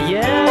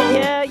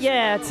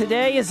Yeah,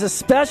 today is a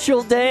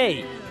special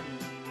day.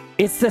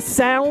 It's the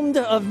sound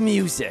of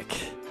music.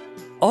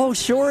 Oh,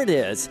 sure it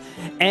is.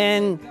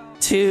 And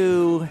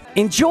to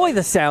enjoy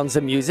the sounds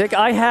of music,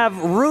 I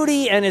have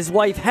Rudy and his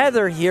wife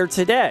Heather here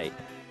today.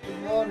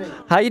 Good morning.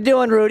 How you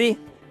doing, Rudy?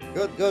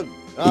 Good.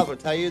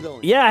 Robert, how you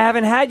doing? Yeah, I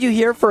haven't had you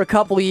here for a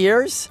couple of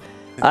years.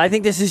 I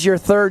think this is your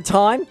third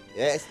time.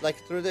 Yeah, it's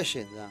like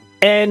tradition now.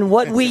 And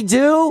what we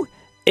do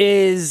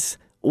is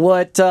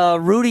what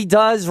Rudy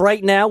does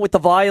right now with the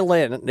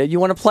violin. You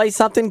want to play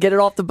something? Get it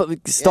off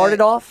start Yeah.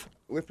 it off?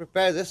 We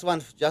prepared this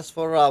one just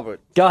for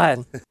Robert. Go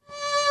ahead.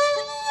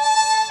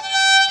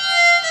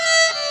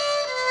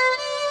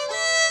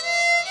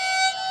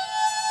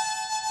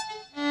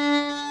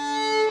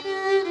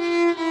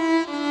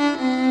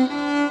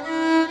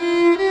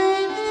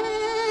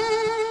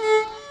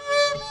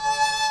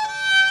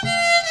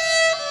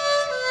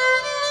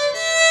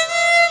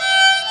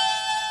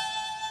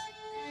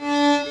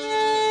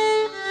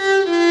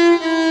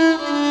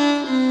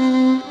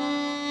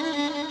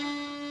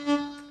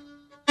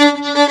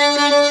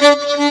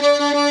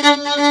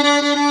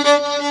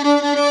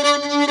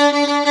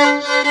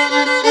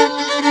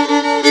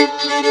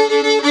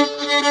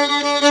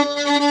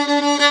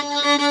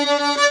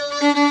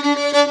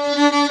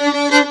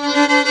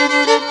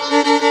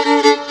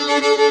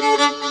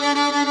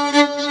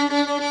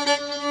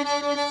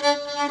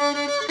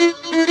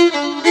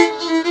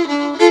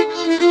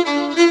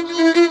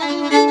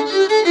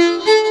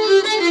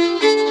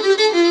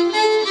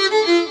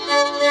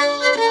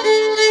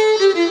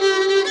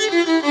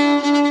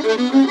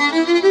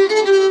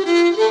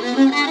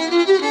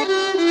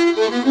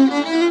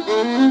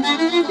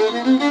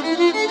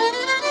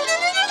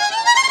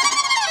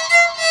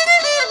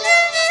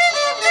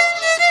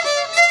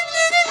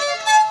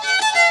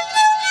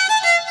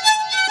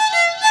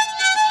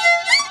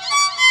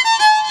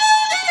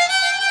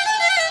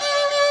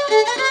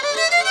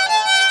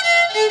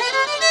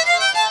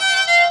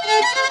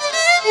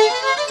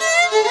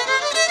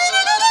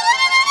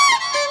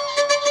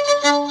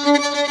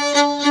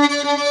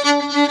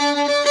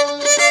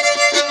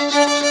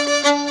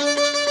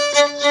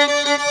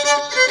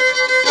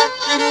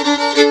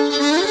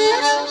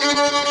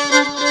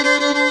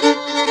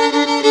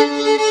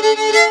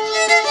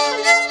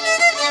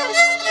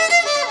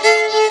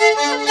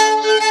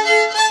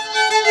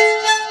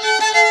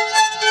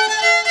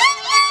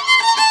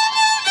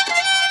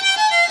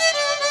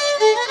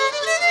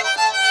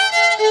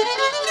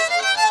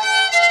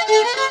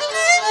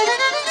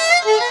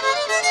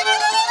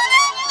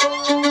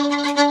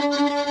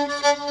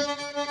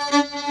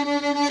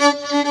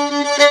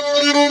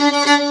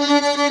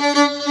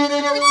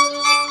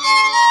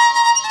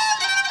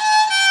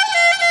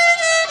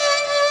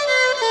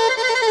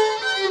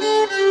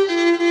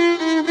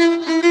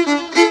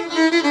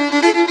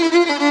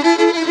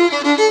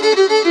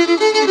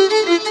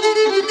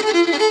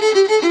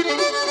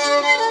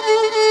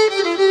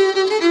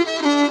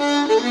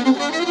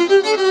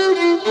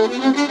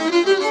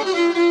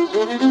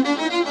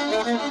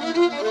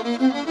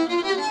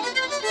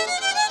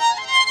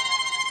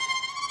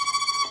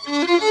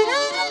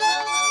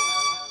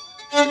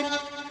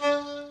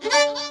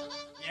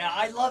 Yeah,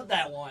 I love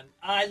that one.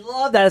 I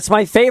love that. It's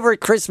my favorite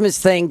Christmas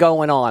thing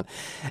going on.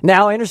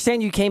 Now, I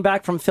understand you came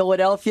back from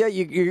Philadelphia.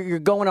 You're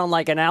going on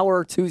like an hour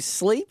or two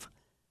sleep?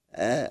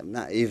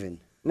 Not even.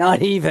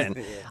 Not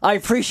even. I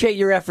appreciate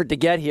your effort to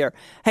get here.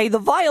 Hey, the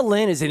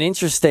violin is an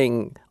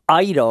interesting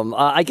item.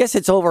 I guess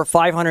it's over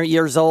 500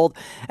 years old.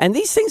 And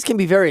these things can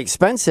be very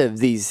expensive,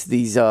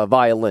 these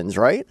violins,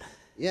 right?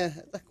 Yeah,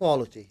 the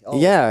quality.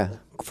 Yeah,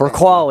 for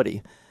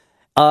quality.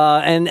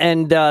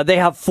 And they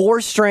have 4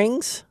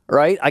 strings,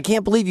 right? I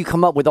can't believe you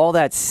come up with all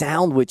that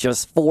sound with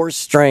just 4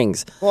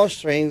 strings. 4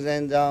 strings,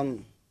 and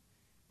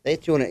they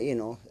tune it,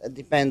 It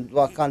depends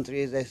what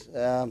country is this.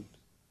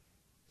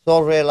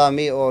 Sol, Re, La,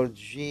 Mi, or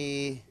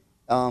G.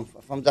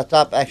 From the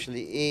top,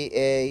 actually, E,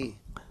 A,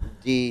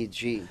 D,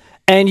 G.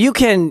 And you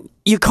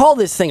call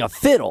this thing a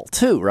fiddle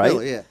too, right?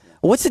 Fiddle, yeah.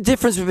 What's the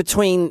difference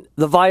between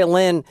the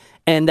violin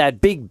and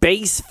that big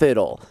bass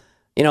fiddle,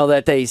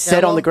 that they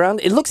set on the ground?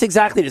 It looks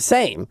exactly the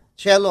same.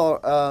 Cello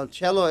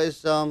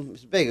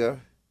is bigger.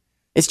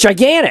 It's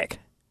gigantic.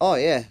 Oh,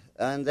 yeah.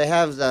 And they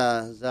have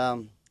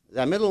the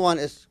middle one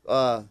is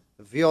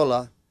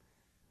viola.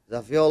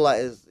 The viola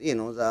is,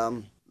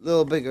 the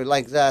little bigger,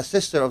 like the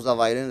sister of the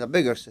violin, the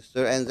bigger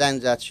sister, and then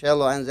the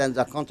cello, and then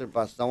the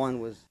contrabass, the one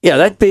with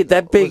that big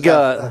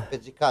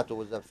pizzicato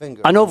with the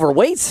finger. an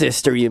overweight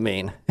sister, you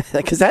mean?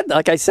 Because that,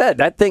 like I said,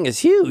 that thing is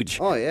huge.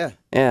 Oh yeah.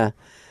 Yeah.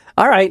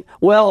 All right.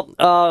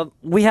 Well,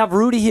 we have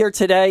Rudy here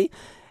today,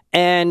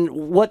 and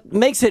what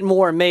makes it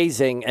more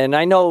amazing, and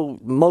I know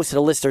most of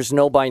the listeners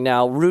know by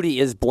now, Rudy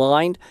is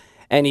blind,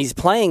 and he's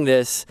playing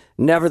this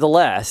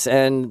nevertheless,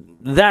 and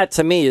that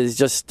to me is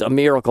just a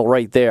miracle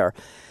right there.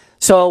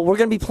 So we're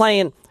going to be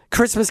playing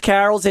Christmas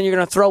carols, and you're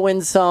going to throw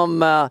in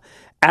some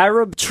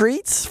Arab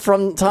treats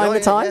from time to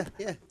time?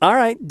 Yeah. All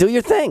right, do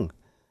your thing.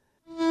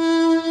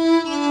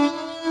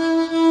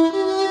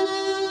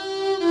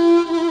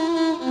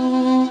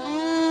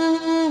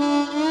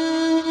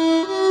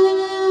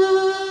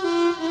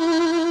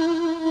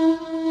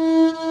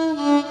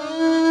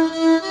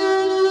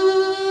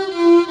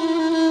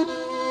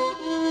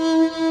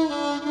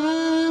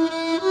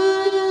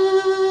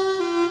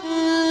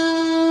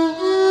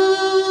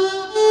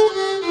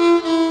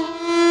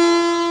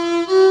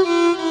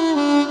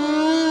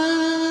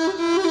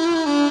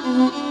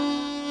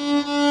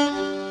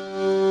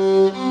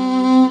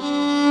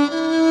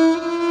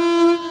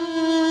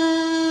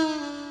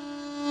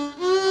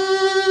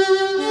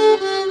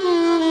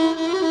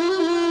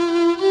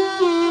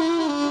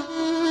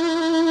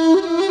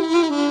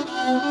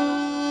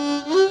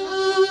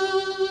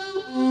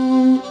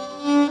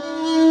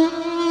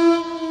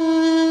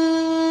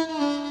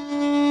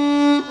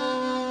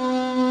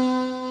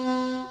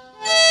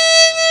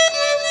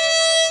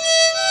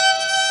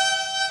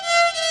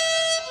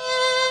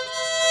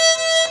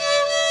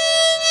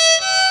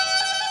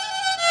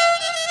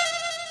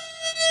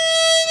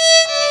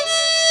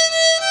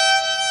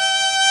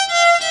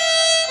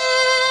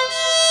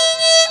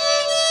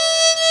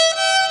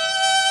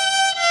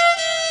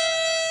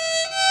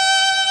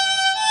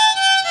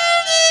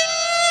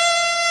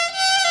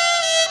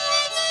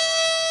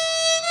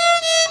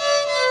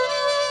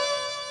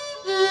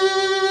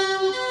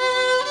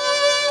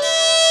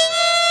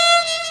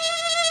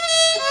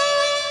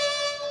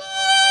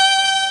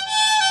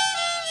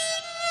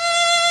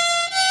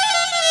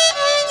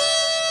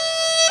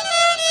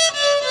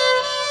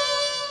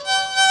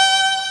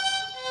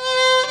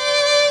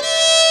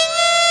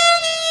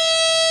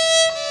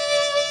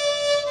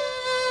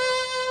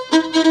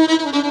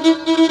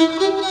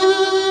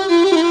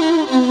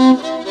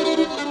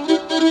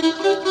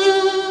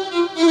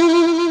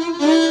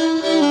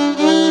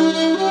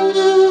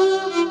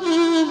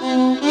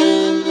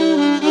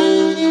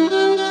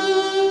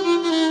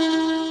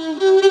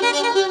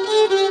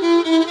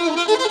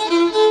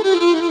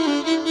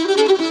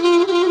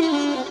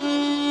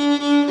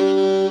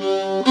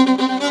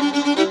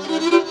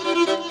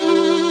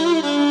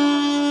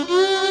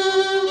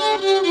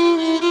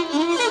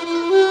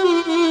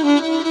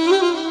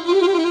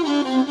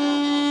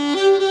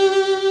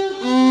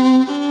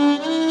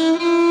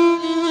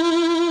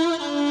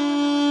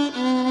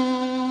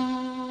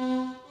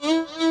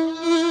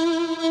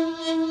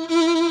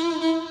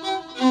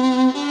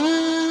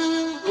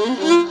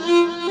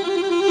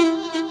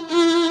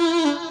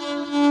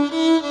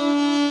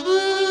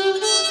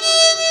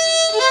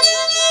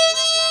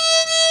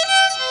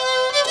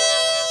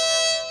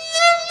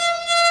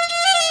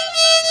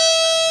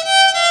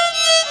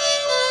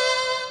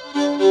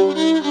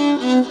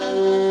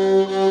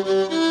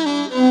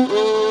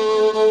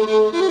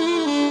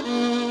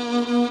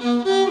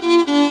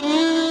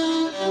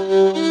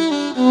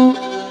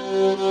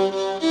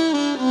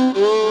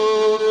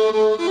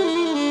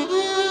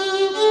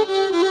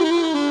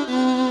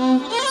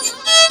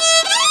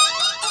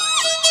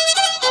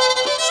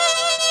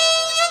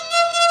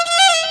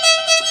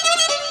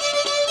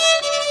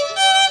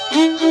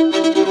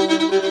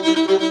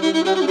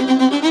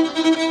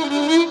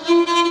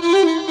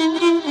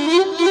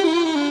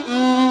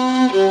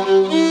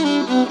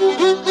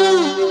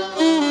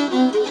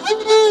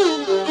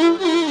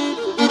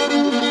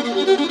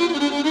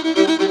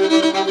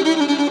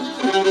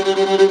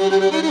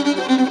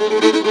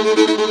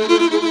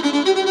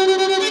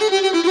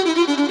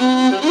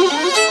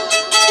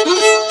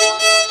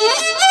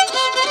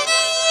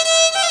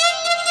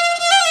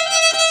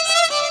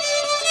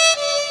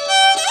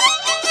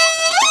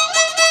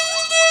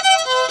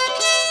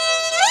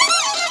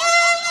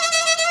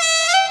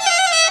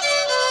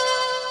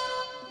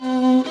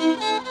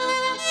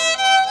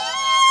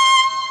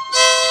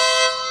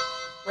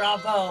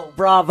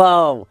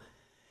 Bravo.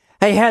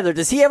 Hey, Heather,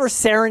 does he ever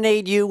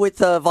serenade you with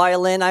the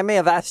violin? I may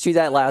have asked you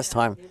that last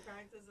time. He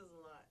practices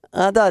a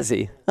lot. Does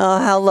he? Oh,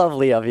 how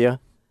lovely of you.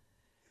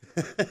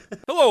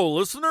 Hello,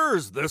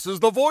 listeners. This is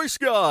the Voice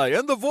Guy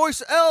and the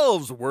Voice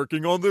Elves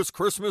working on this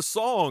Christmas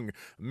song.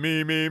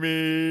 Me, me,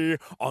 me.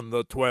 On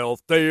the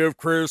 12th day of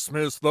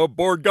Christmas, the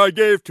board guy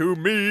gave to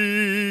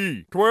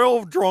me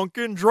 12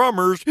 drunken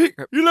drummers,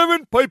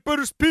 11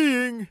 pipers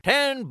peeing,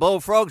 10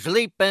 bullfrogs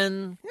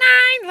leaping,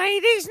 9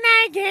 ladies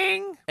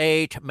nagging.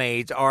 8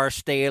 maids are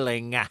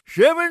stealing,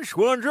 7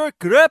 swans are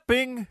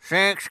crapping,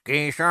 6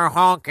 geese are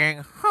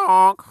honking,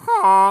 honk,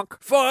 honk,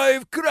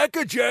 5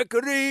 crackerjack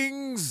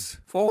rings,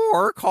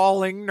 4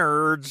 calling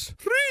nerds,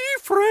 3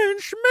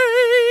 French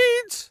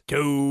maids,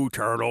 2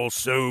 turtle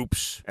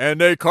soups,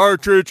 and a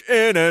cartridge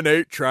in an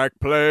 8-track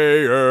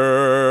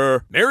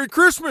player. Merry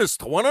Christmas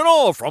to one and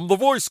all from the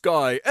Voice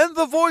Guy and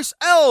the Voice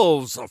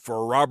Elves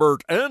for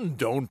Robert and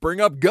Don't Bring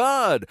Up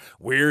God.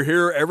 We're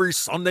here every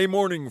Sunday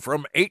morning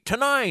from 8 to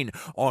 9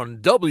 on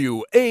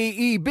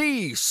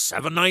WAEB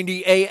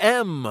 790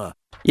 AM.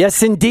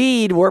 Yes,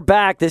 indeed. We're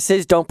back. This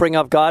is Don't Bring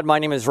Up God. My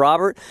name is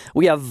Robert.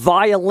 We have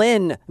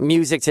violin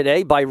music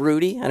today by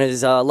Rudy, and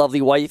his lovely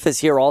wife is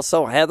here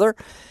also, Heather.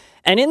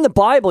 And in the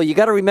Bible, you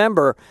got to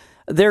remember,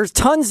 there's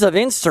tons of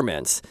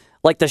instruments,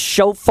 like the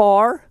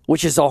shofar,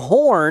 which is a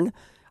horn.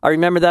 I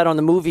remember that on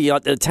the movie,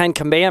 The Ten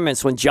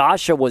Commandments, when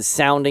Joshua was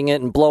sounding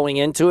it and blowing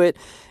into it.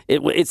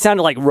 It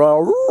sounded like,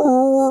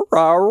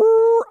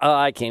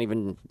 I can't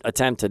even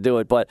attempt to do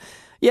it, but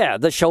yeah,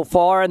 the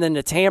shofar, and then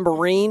the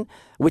tambourine,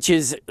 which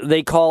is,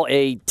 they call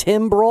a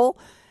timbrel.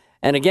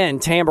 And again,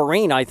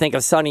 tambourine, I think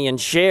of Sonny and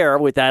Cher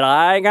with that,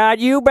 I got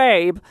you,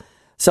 babe.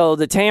 So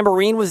the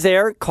tambourine was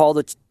there, called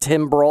a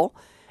timbrel.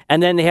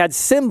 And then they had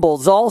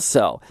cymbals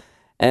also.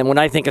 And when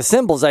I think of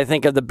cymbals, I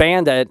think of the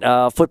band at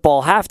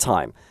football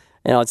halftime.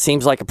 You know, it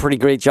seems like a pretty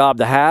great job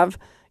to have.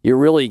 You're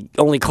really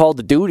only called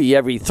to duty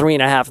every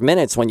 3.5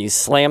 minutes when you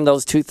slam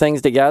those two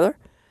things together.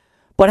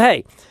 But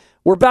hey,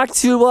 we're back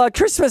to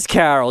Christmas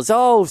carols.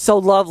 Oh, so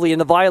lovely.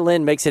 And the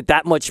violin makes it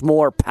that much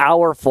more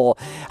powerful.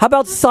 How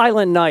about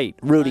Silent Night?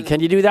 Rudy, can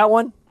you do that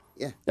one?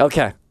 Yeah.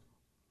 Okay.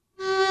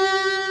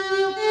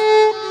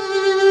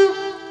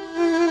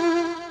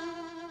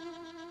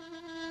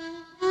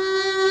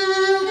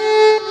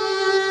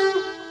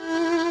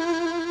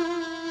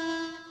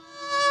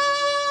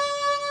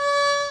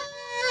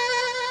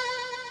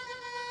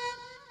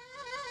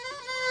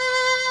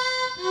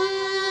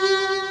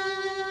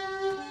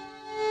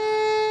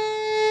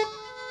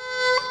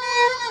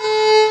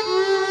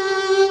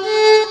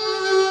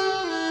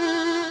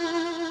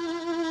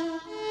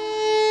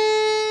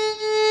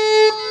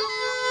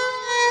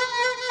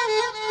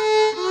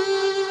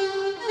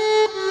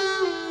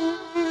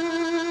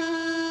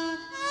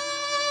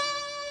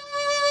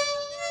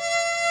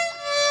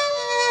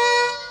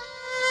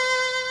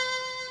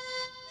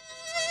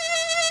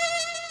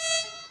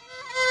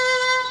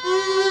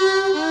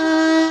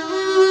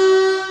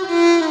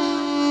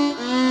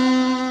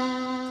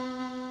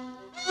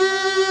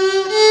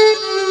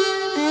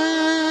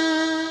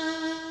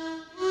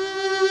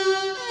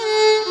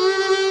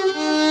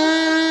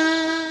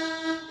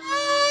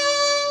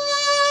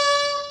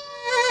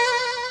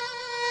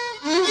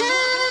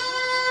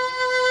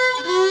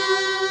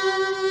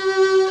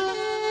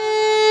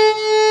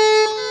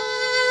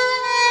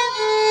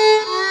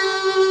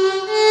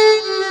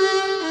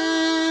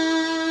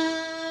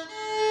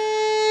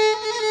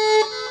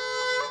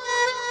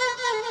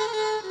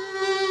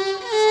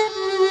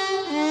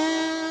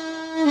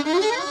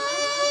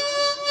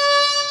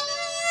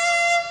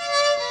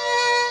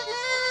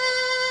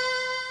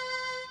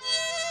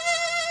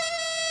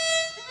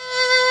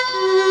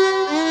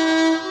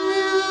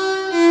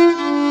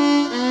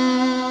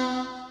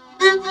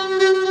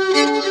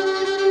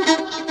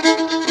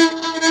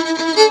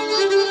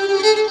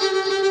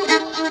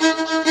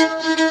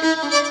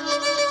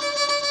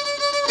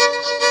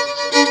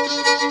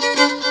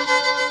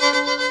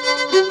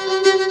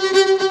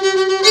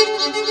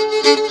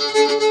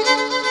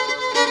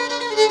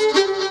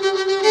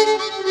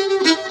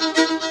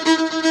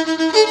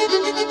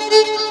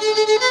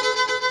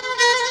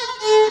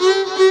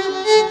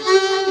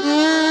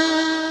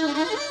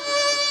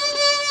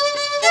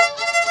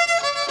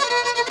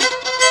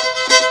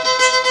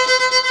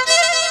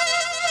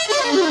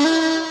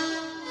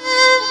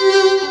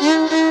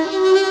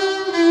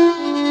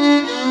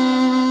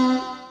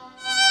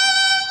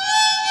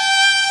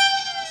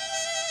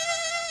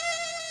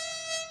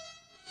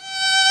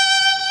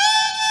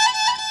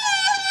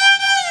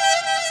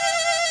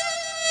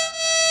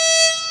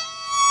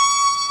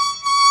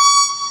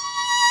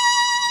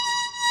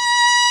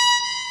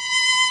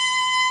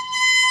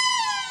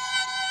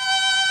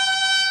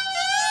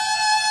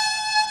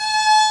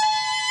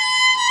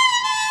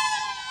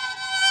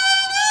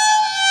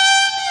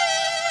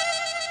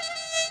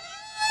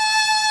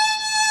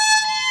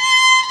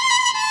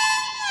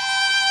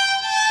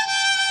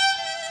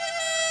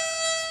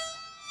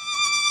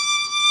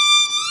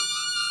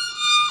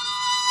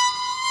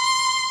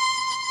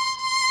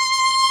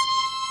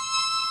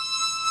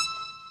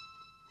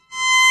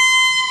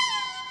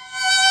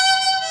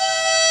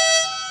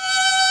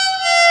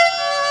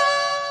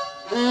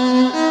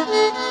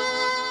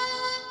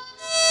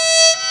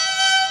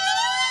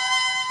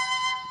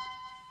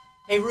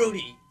 Hey,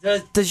 Rudy,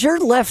 does your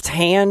left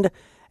hand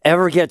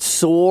ever get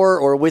sore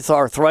or with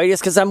arthritis?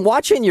 Because I'm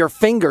watching your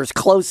fingers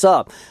close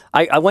up.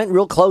 I went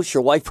real close.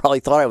 Your wife probably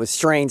thought I was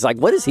strange. Like,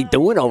 what is he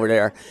doing over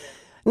there?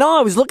 No,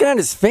 I was looking at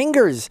his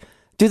fingers.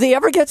 Do they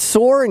ever get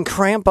sore and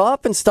cramp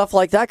up and stuff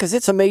like that? Because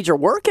it's a major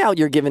workout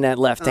you're giving that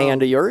left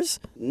hand of yours.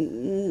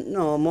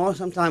 No, more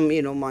sometimes,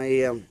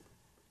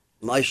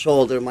 my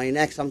shoulder, my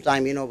neck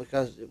sometimes,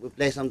 because we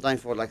play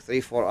sometimes for like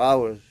 3-4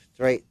 hours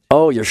straight.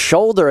 Oh, your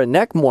shoulder and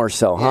neck more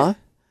so, huh?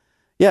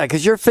 Yeah,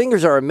 because your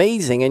fingers are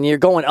amazing, and you're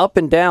going up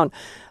and down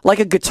like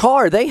a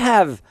guitar. They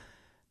have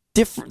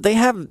different. They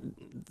have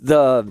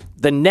the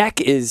neck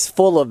is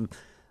full of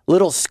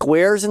little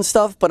squares and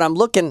stuff. But I'm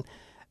looking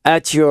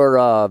at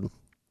your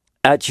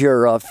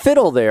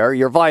fiddle there,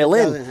 your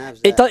violin.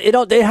 It doesn't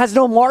have that. It has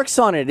no marks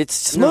on it. It's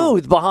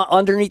smooth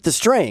underneath the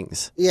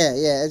strings. Yeah.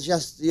 It's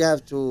just you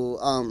have to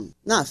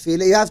not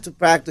feel it. You have to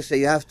practice it.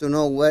 You have to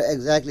know where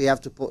exactly you have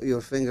to put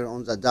your finger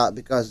on the dot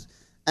because.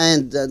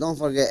 And don't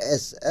forget,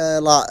 it's a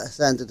lot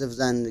sensitive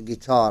than the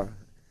guitar.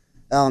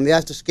 You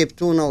have to skip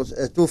 2 notes,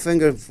 2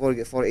 fingers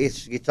for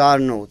each guitar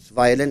notes.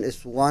 Violin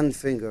is 1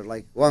 finger,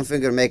 like 1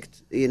 finger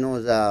makes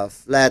the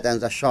flat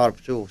and the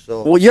sharp too.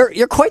 So well,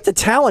 you're quite the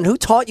talent. Who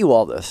taught you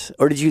all this,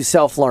 or did you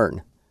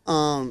self-learn?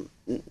 No,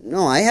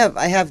 I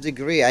have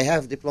degree. I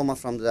have diploma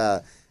from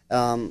the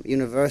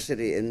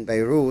university in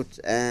Beirut,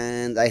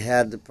 and I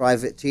had a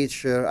private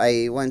teacher.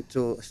 I went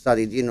to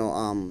study,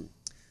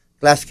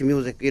 classical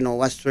music,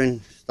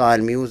 Western style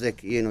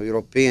music,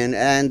 European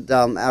and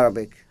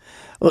Arabic.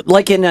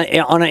 Like on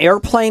an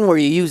airplane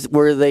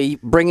where they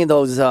bring in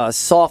those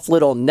soft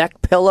little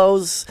neck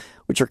pillows,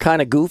 which are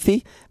kind of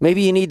goofy.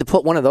 Maybe you need to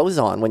put one of those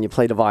on when you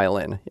play the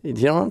violin. Do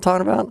you know what I'm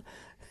talking about?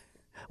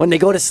 When they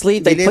go to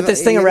sleep, they put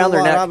this thing around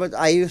their neck. Robert,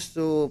 I used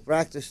to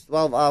practice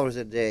 12 hours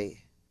a day.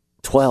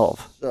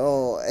 12.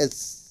 So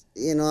it's.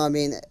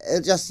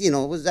 It just,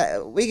 with that,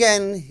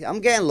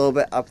 I'm getting a little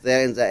bit up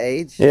there in the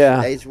age.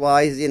 Yeah.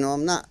 Age-wise,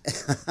 I'm not,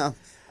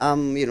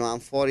 I'm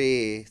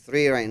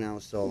 43 right now,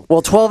 so.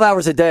 Well, 12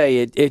 hours a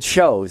day, it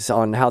shows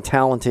on how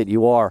talented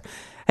you are.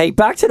 Hey,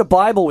 back to the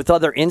Bible with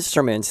other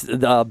instruments.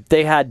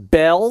 They had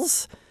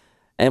bells,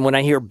 and when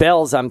I hear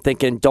bells, I'm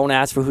thinking, don't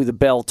ask for who the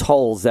bell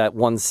tolls, that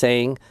one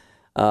saying.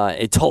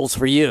 It tolls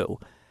for you.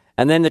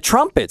 And then the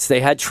trumpets,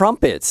 they had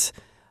trumpets.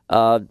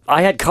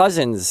 I had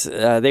cousins,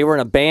 they were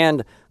in a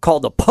band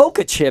called the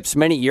Polka Chips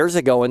many years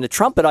ago, and the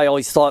trumpet I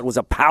always thought was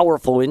a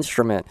powerful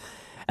instrument.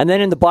 And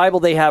then in the Bible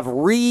they have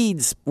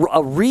reed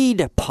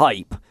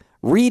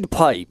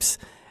pipes,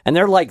 and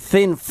they're like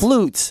thin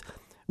flutes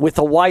with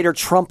a wider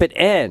trumpet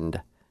end.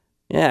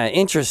 Yeah,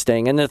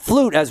 interesting. And the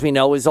flute, as we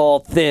know, is all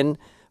thin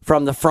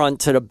from the front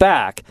to the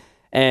back.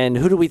 And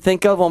who do we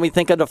think of when we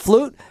think of the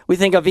flute? We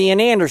think of Ian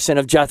Anderson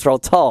of Jethro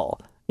Tull.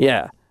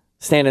 Yeah,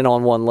 standing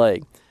on one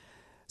leg.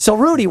 So,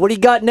 Rudy, what do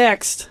you got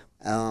next?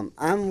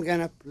 I'm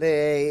going to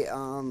play a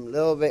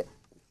little bit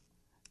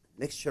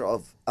mixture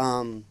of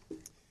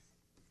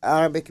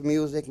Arabic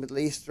music, Middle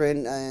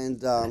Eastern,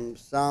 and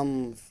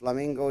some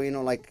flamenco,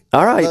 like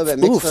all right. A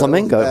little bit Ooh,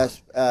 flamenco.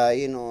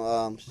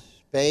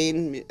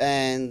 Spain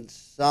and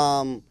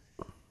some,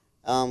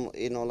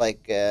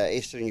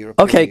 Eastern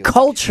European Okay, music.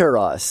 Culture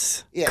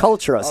us. Yeah.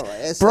 Culture us. All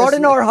right.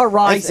 Broaden our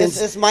horizons.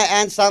 It's my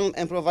and some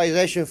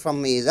improvisation from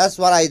me. That's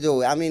what I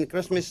do. I mean,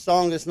 Christmas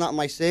song is not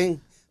my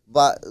sing,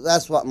 but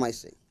that's what my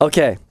sing.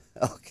 Okay.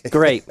 Okay.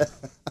 Great.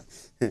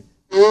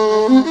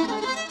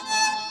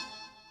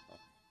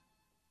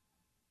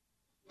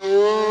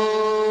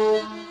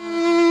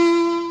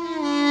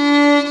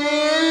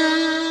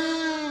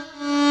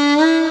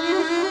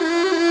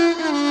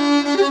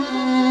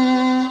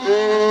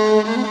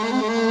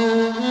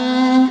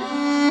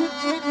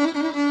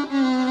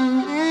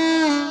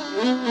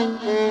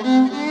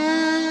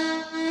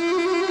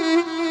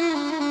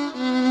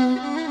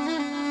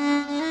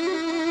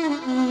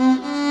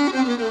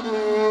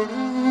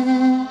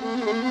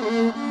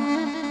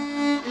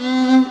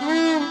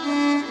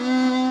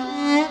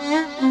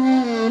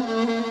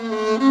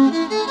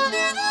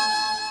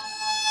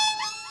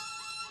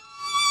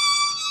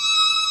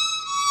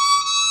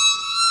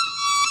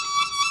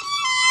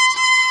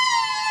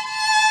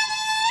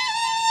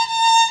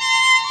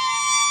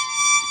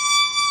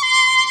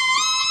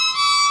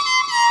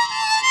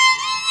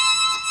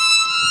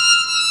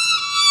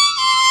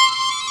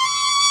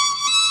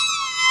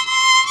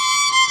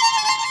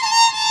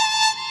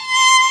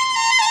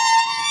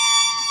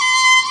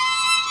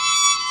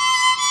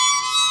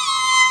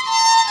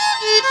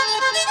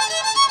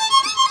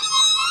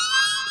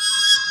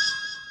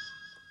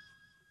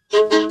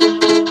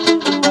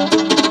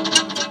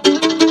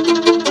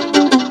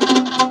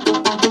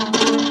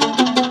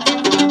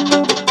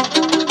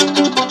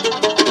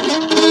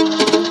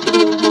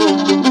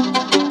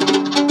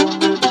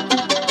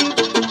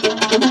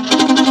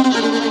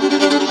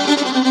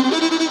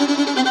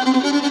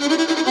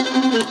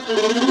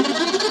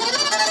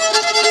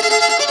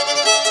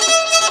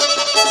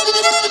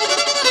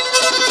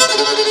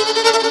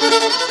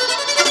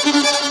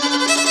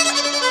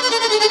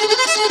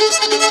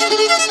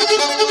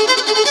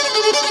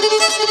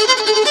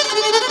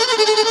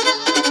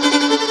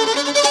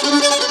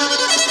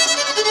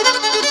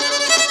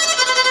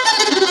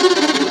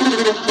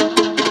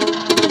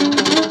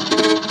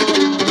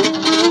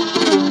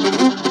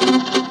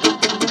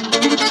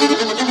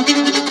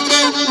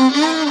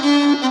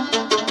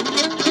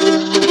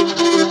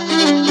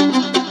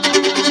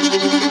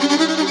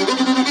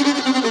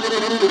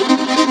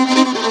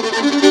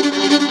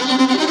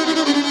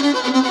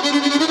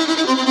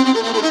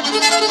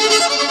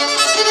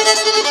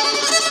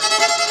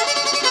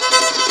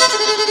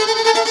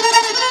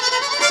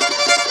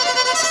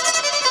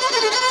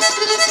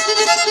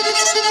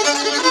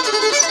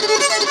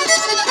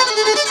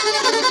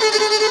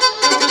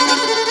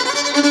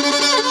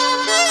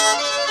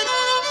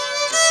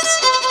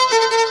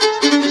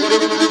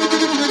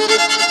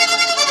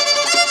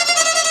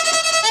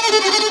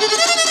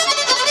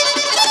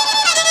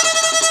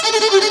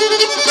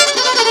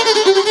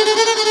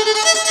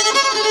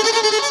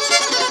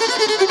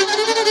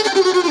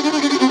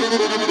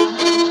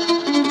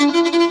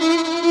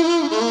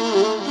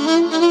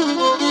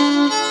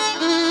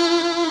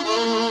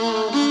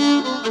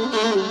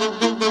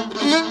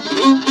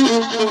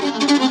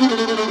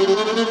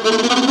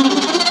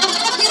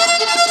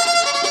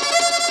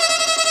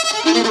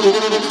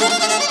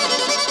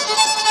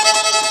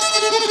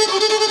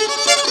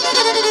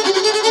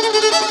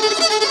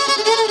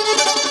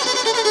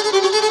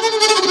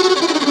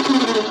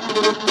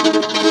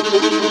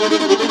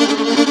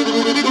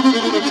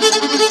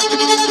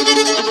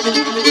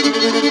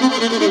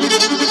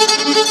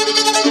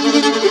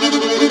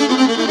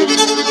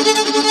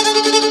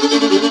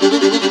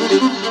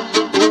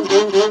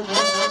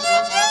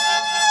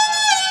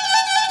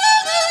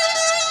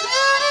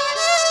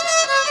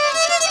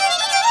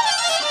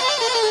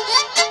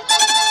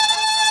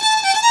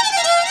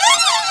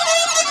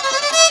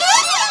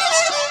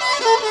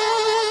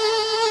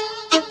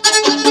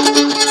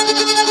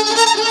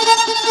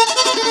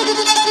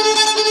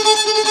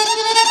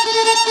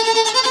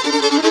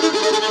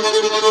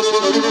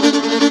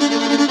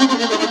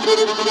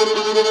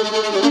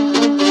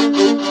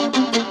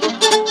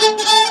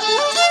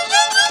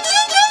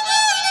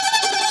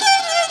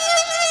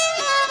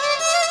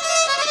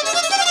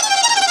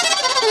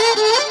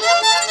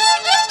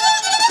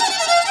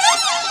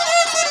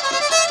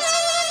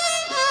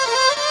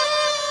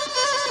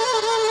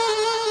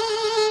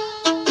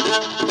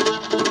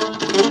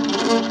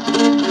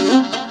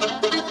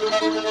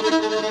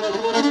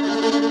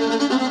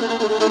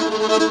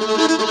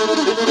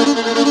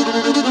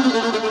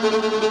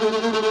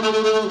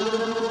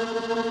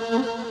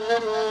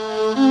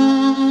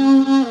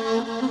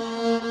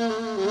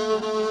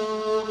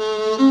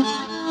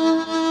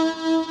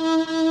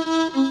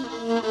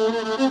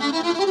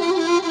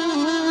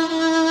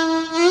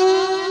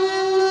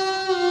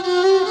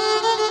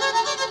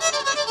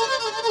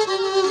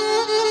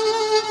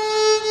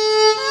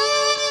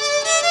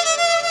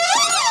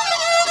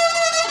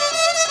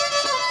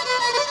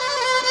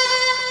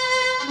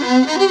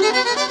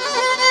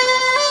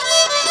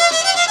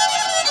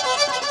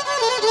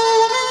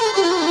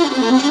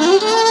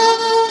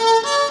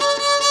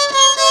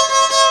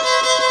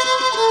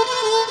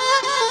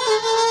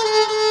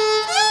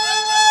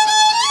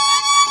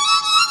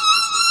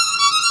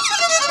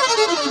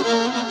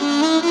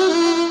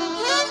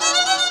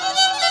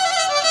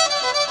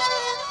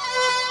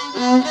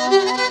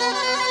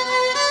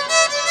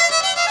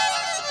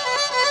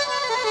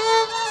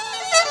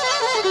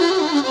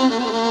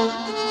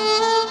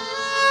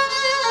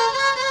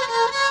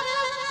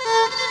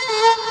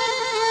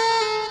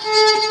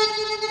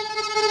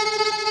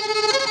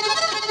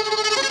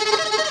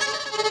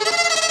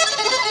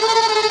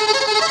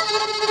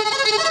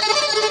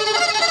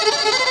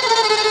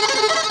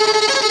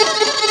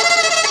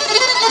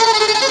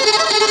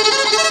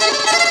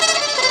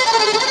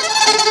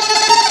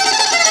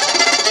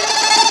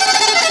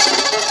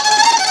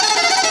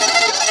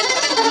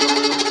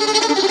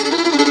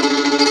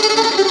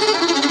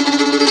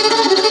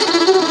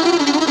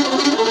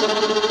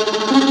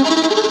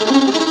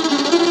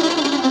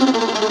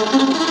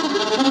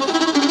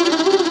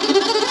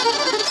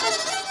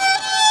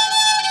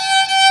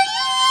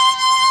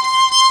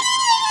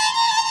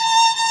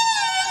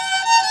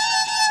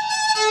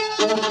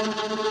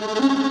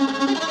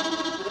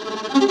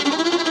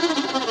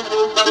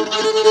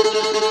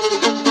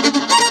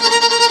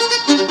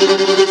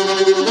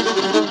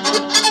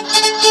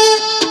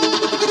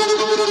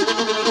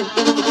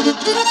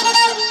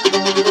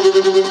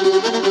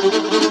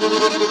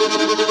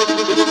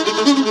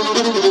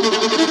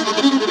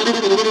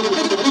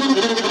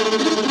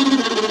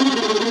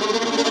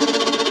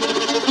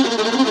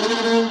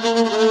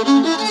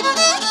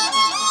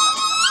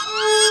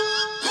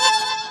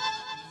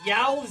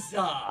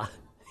 Yowza!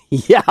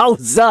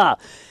 Yowza!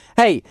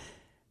 Hey,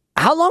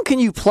 how long can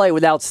you play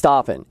without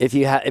stopping? If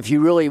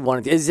you really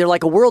wanted to? Is there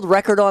like a world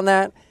record on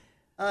that?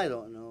 I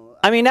don't know.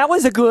 I mean, that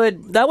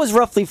was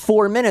roughly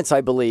 4 minutes,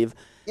 I believe.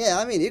 Yeah,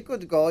 I mean, you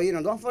could go,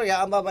 don't forget,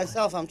 I'm by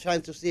myself. I'm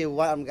trying to see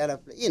what I'm going to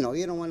play. You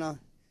don't want to.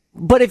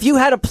 But if you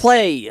had to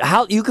play,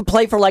 how you could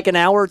play for like an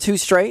hour or two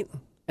straight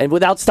and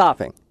without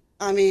stopping?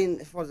 I mean,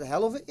 for the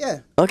hell of it,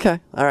 yeah. Okay,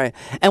 all right.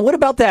 And what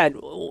about that?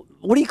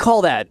 What do you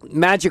call that?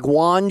 Magic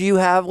wand you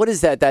have? What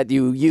is that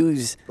you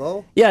use?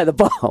 Bow? Yeah, the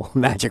bow.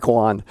 Magic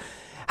wand.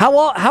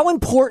 How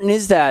important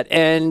is that?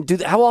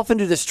 And how often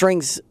do the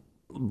strings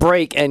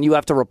break and you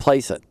have to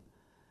replace it?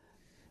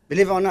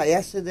 Believe it or not,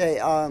 yesterday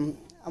I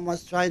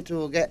was trying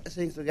to get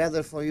things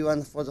together for you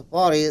and for the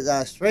party.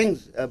 The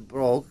strings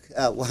broke.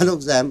 One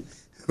of them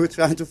we're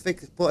trying to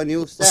put a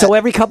new set. So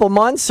every couple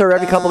months or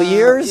every couple of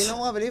years? You know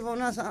what? Believe it or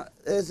not,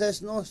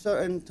 there's no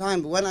certain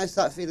time. But when I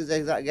start feeling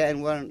they start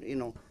getting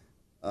wearing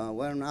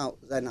out,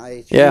 then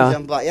I change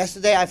them. But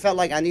yesterday I felt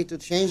like I need to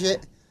change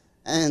it,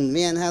 and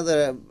me and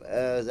Heather,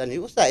 the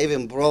new set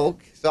even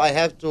broke, so I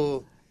have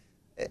to.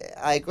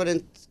 I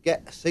couldn't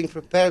get things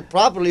prepared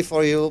properly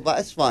for you, but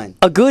it's fine.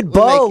 A good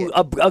bow,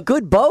 a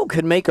good bow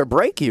could make or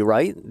break you,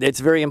 right? It's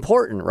very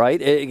important, right?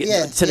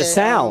 To the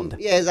sound.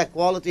 The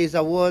qualities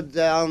of wood.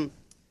 I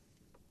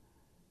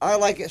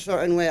like it a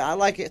certain way. I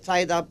like it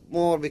tied up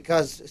more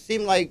because it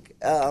seems like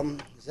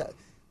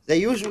they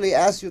usually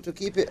ask you to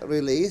keep it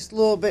released a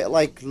little bit,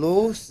 like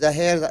loose. The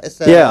hair,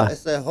 it's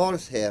a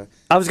horse hair.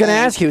 I was going to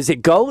ask you, is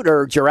it goat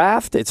or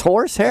giraffe? It's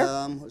horse hair?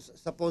 It's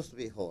supposed to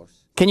be horse.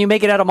 Can you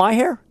make it out of my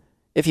hair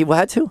if you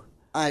had to?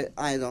 I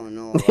don't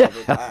know.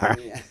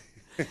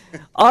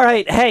 All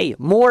right. Hey,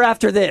 more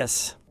after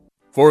this.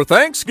 For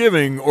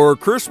Thanksgiving or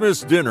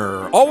Christmas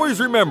dinner, always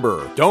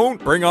remember,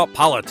 don't bring up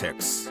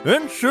politics.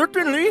 And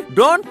certainly,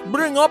 don't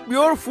bring up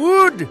your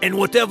food. And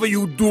whatever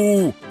you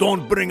do,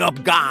 don't bring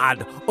up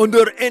God.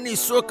 Under any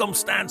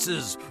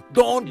circumstances,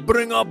 don't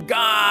bring up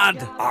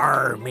God.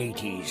 Our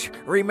mateys,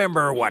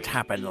 remember what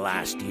happened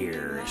last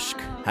year.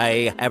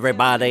 Hey,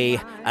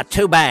 everybody,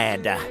 too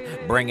bad.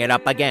 Bring it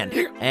up again,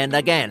 and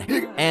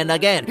again, and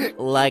again,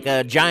 like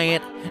a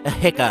giant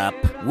hiccup.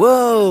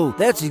 Whoa,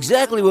 that's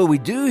exactly what we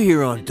do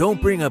here on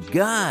Don't Bring Up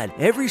God,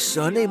 every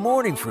Sunday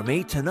morning from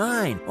 8 to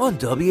 9 on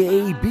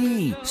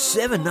WAB,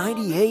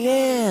 790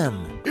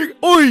 AM.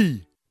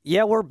 Oi!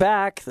 Yeah, we're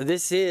back.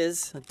 This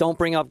is Don't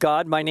Bring Up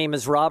God. My name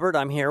is Robert.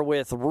 I'm here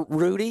with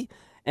Rudy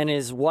and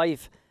his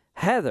wife,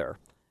 Heather.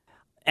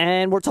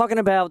 And we're talking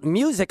about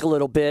music a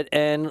little bit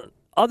and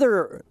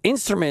other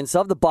instruments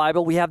of the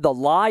Bible. We have the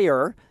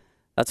lyre.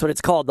 That's what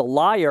it's called, the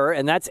lyre,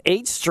 and that's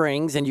 8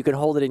 strings, and you can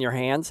hold it in your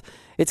hands.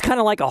 It's kind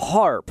of like a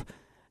harp,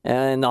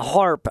 and the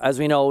harp, as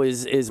we know,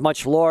 is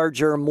much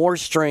larger, more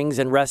strings,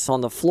 and rests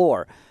on the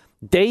floor.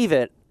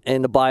 David,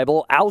 in the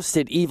Bible,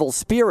 ousted evil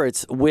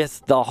spirits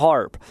with the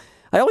harp.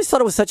 I always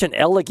thought it was such an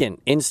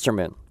elegant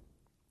instrument.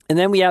 And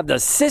then we have the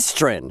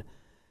sistren,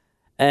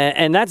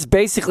 and that's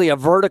basically a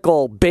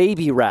vertical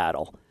baby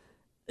rattle.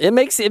 It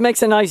makes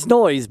a nice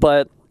noise,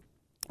 but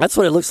that's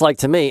what it looks like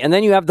to me. And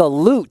then you have the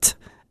lute.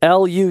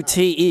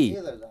 L-U-T-E.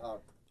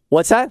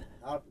 What's that?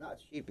 Harp, not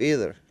cheap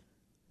either.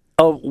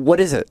 Oh, what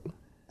is it?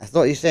 I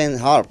thought you were saying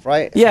harp,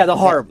 right? Yeah, the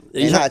harp.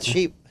 It's not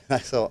cheap. I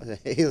thought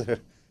either.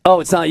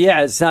 Oh, it's not.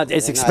 Yeah, it's not.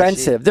 It's They're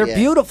expensive. not cheap, They're yeah.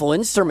 beautiful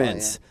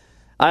instruments.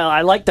 Oh, yeah.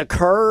 I like the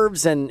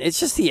curves, and it's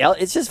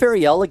just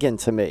very elegant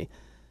to me.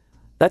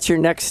 That's your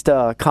next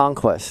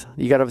conquest.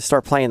 You got to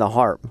start playing the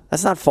harp.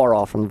 That's not far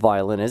off from the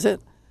violin, is it?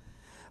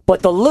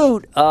 But the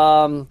lute,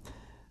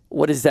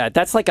 what is that?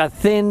 That's like a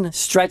thin,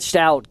 stretched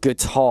out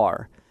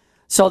guitar.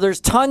 So there's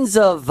tons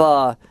of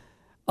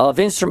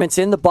instruments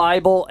in the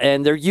Bible,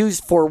 and they're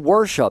used for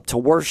worship, to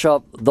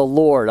worship the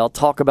Lord. I'll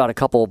talk about a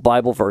couple of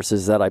Bible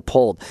verses that I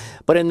pulled.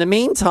 But in the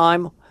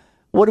meantime,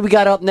 what do we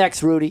got up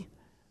next, Rudy?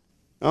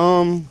 You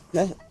want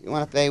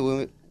to play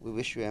We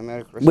Wish You a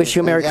Merry Christmas? Wish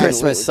You a Merry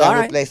Christmas. All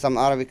right. We play some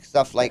Arabic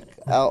stuff like,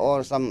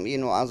 or some,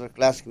 other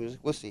classic music.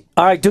 We'll see.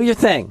 All right, do your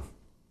thing.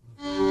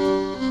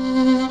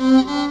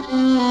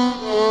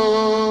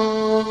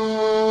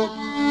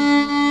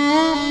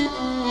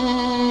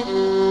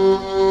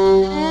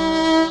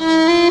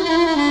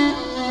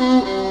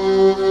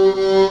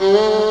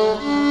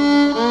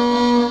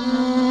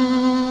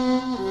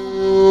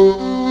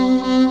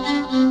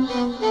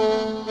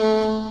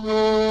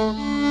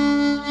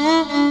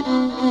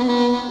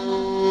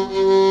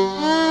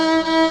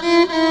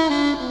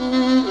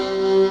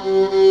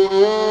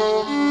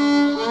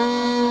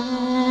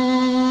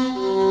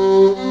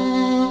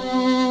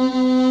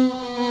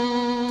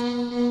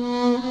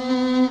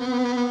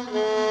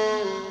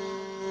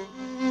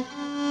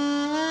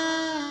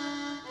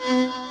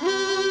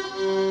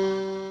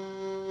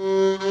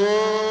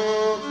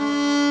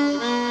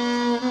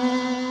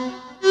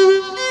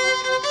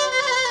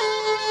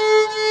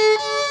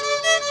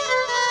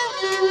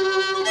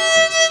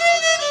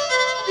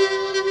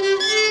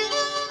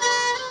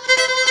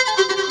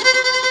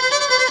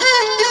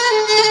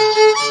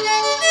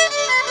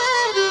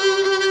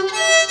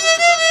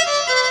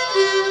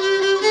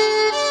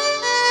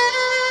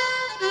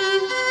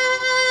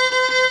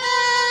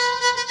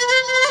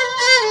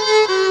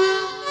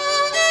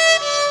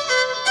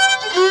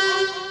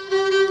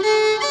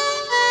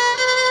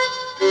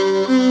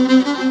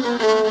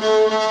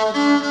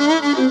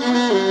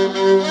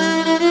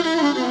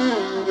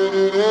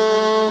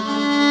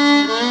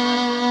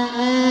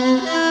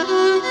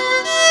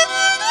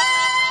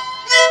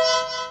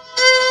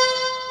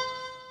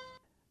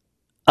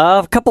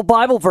 A couple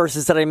Bible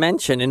verses that I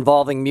mentioned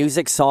involving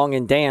music, song,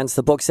 and dance.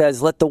 The book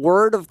says, "Let the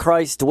word of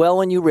Christ dwell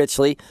in you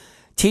richly,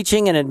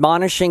 teaching and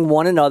admonishing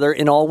one another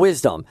in all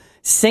wisdom,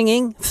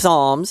 singing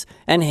psalms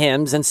and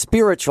hymns and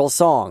spiritual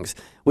songs,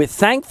 with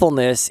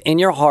thankfulness in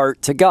your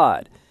heart to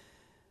God."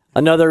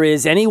 Another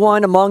is,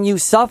 "Anyone among you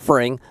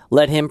suffering,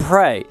 let him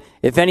pray.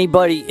 If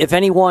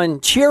anyone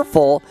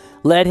cheerful,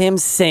 let him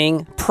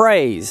sing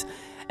praise.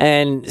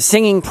 And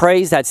singing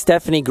praise, that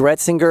Stephanie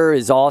Gretzinger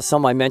is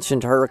awesome. I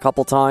mentioned her a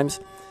couple times.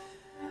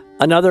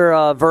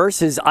 Another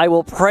verse is, I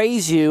will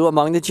praise you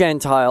among the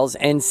Gentiles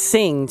and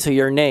sing to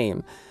your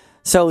name.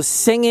 So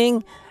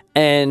singing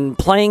and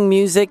playing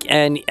music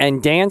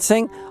and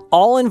dancing,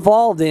 all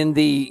involved in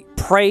the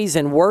praise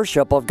and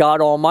worship of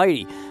God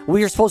Almighty.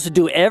 We are supposed to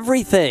do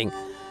everything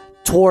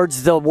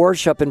towards the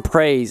worship and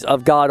praise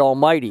of God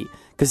Almighty,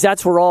 because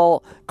that's where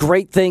all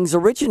great things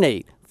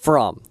originate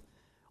from.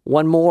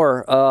 One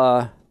more.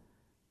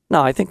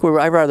 No, I think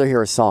I'd rather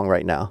hear a song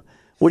right now.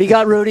 What do you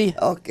got, Rudy?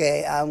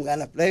 Okay, I'm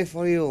gonna play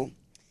for you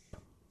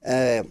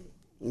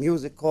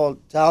music called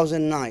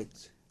Thousand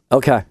Nights.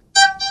 Okay.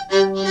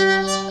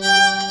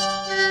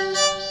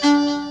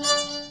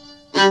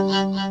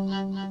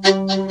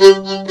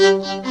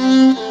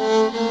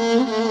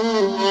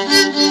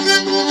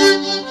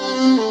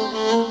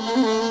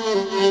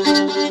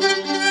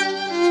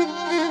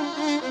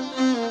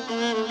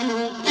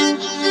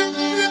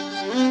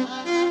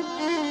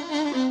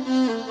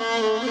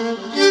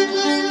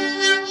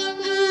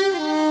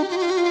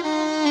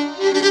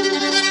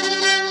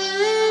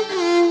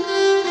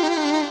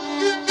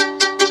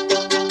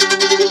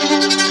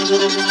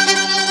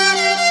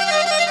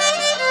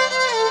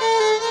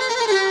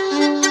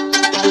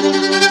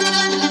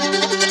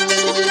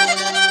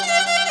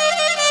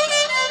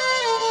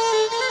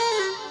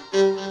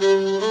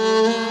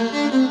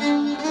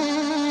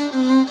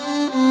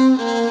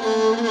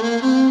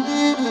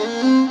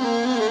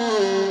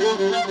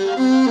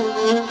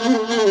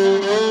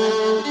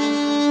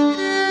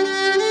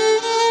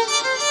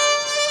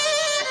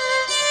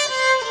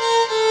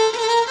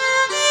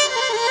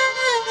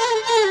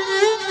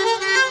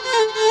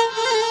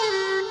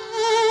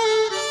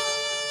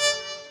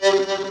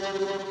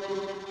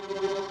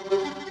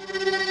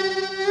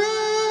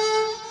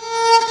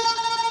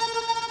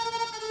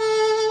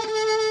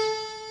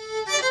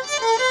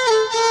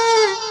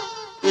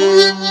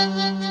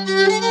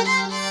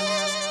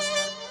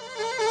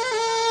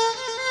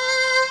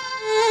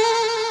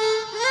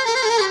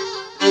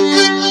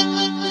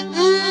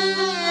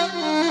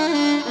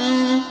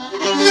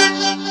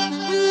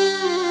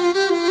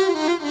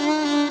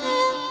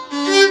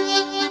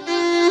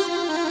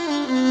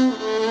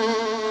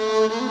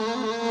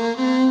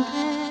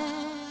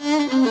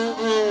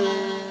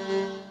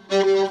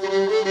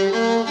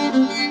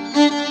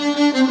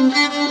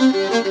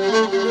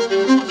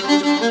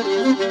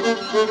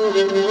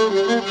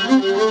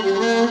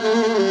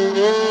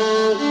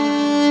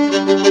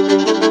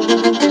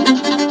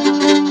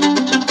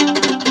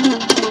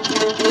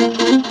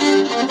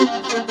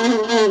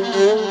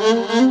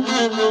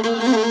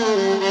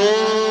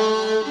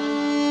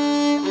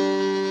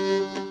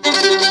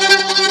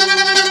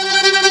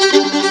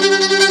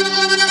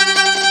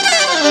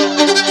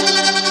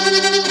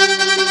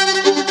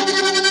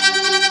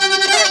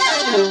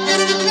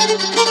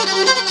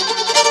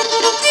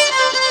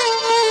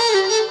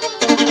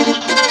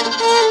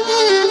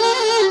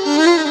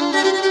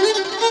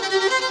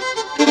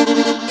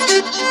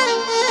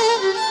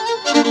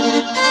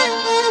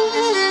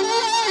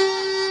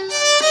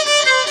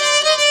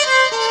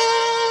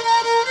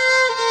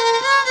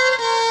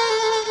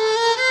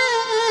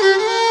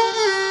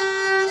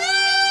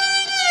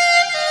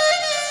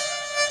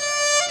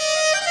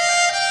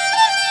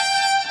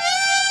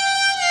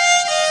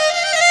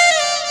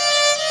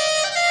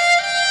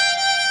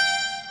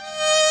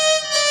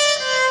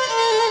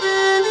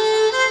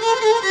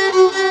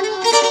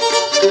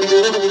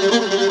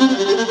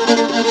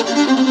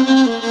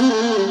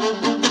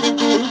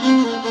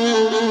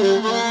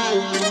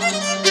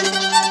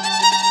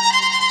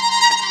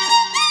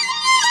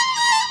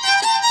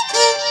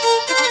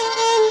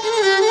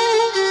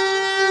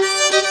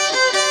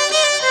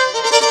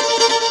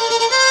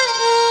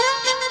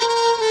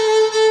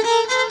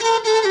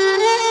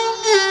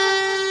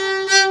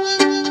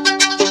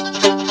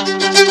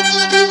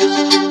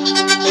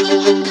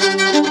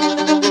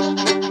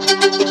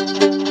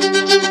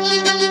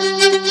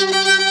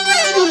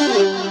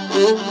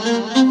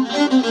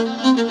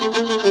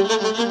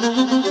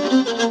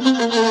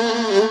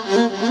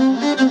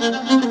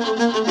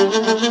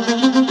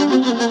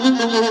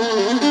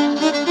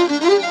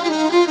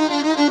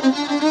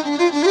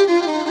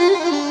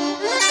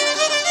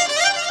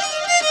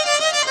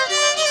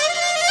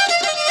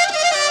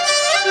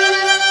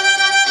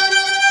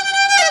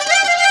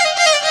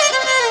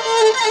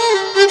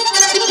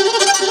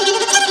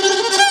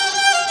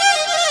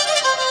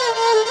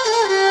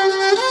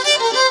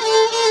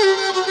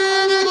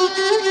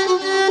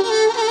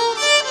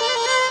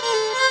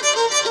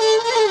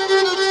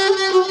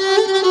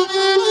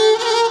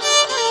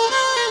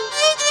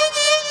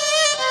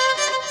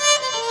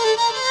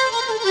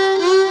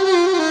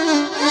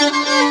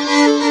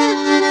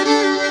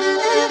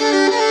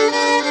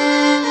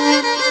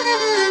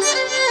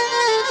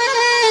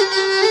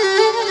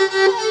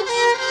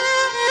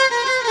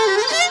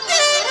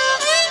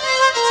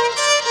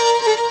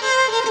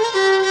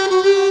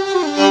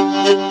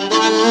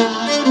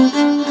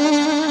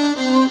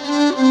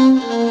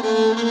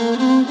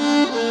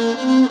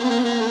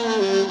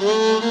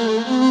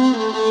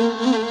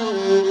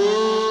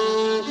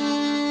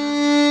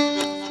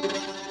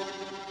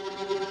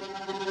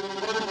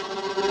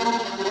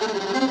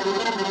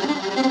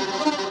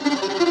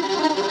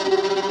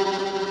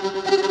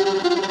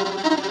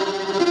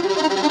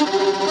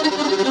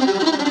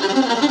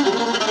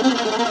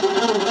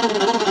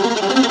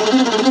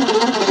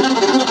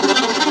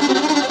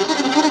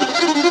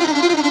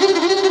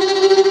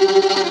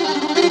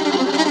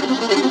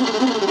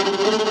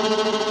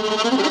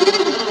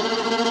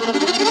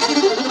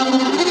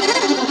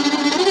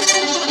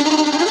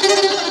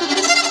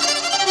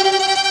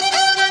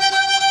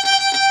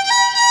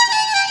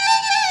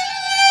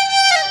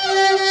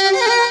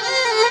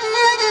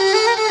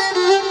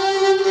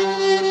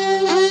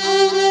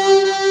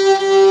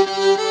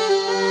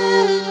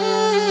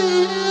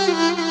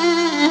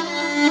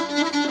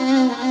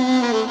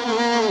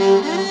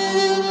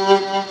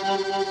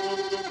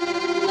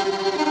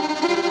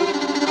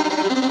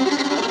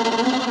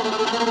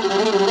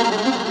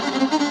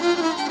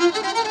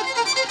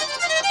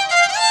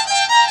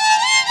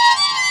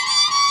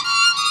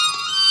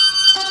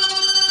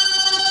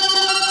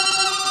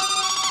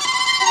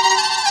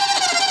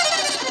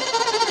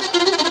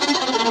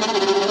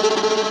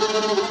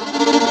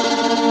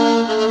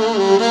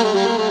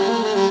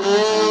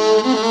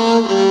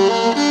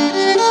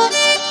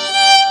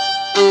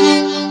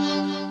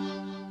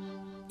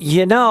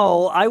 You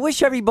know, I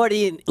wish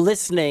everybody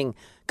listening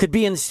could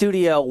be in the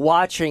studio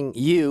watching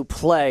you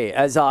play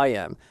as I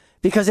am,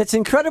 because it's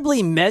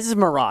incredibly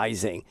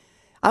mesmerizing.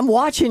 I'm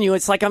watching you.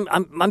 It's like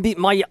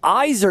my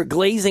eyes are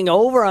glazing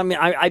over.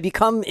 I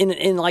become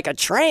in like a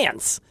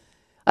trance.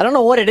 I don't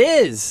know what it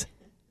is.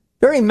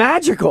 Very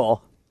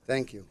magical.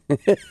 Thank you.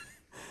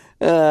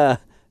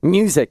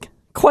 Music,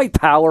 quite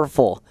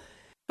powerful.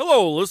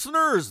 Hello,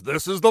 listeners.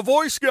 This is the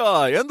Voice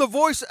Guy and the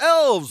Voice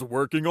Elves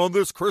working on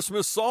this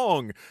Christmas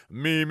song.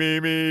 Me, me,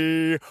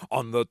 me.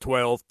 On the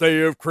 12th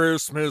day of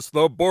Christmas,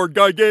 the board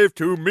guy gave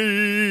to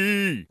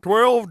me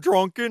 12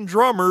 drunken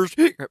drummers,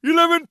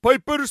 11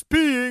 pipers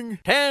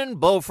peeing, 10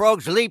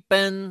 bullfrogs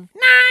leaping,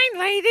 9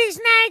 ladies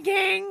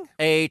nagging.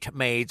 8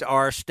 maids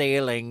are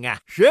stealing,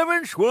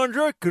 7 swans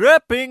are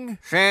crapping,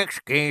 6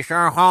 geese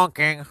are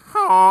honking,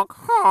 honk,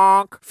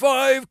 honk,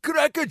 5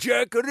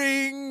 crackerjack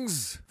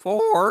rings,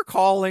 4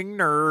 calling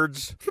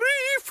nerds, 3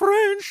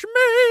 French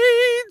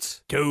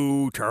maids,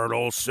 2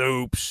 turtle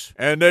soups,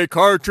 and a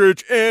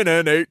cartridge in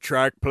an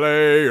 8-track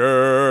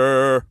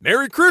player.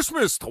 Merry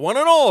Christmas to one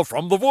and all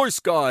from the Voice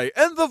Guy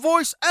and the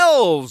Voice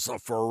Elves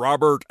for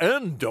Robert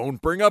and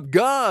Don't Bring Up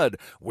God.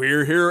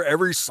 We're here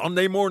every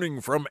Sunday morning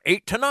from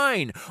 8 to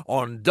 9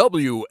 on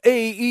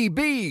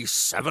WAEB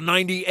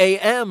 790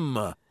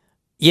 AM.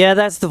 Yeah,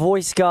 that's the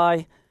Voice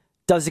Guy.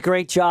 Does a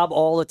great job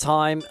all the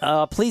time.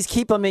 Please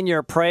keep him in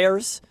your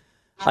prayers.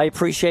 I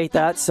appreciate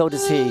that. So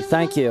does he.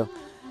 Thank you.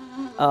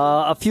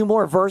 A few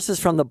more verses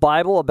from the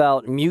Bible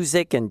about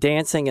music and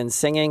dancing and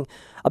singing.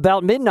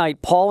 About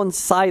midnight, Paul and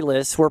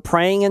Silas were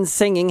praying and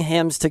singing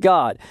hymns to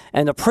God,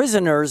 and the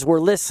prisoners were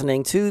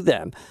listening to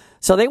them.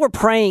 So they were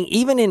praying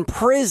even in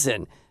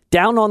prison,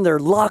 down on their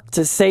luck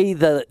to say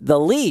the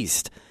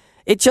least.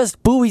 It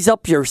just buoys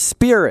up your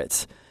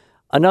spirits.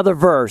 Another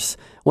verse.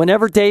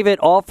 Whenever David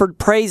offered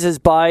praises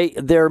by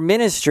their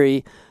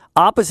ministry,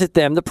 opposite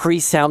them the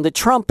priests sounded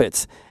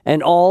trumpets,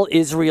 and all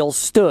Israel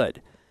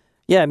stood.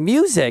 Yeah,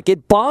 music,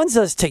 it bonds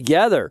us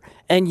together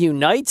and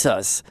unites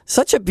us.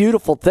 Such a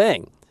beautiful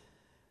thing.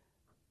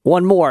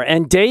 One more.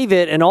 And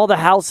David and all the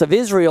house of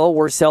Israel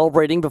were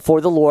celebrating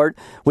before the Lord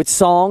with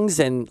songs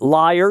and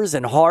lyres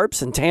and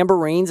harps and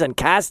tambourines and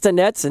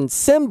castanets and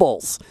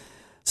cymbals.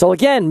 So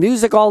again,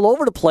 music all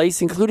over the place,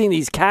 including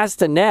these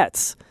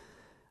castanets.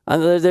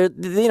 They're,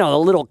 the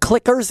little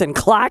clickers and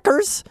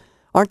clackers.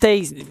 Aren't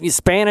they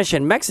Spanish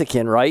and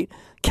Mexican, right?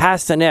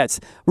 Castanets.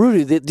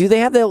 Rudy, do they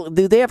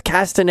have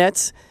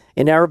castanets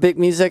in Arabic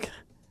music?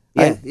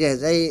 Yeah,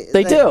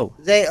 they do.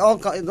 They all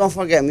don't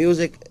forget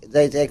music.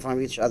 They take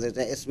from each other.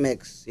 It's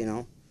mixed,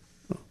 All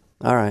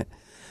right.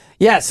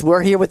 Yes,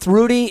 we're here with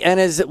Rudy and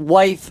his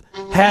wife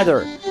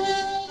Heather.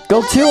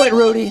 Go to it,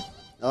 Rudy.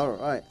 All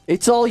right.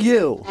 It's all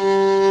you.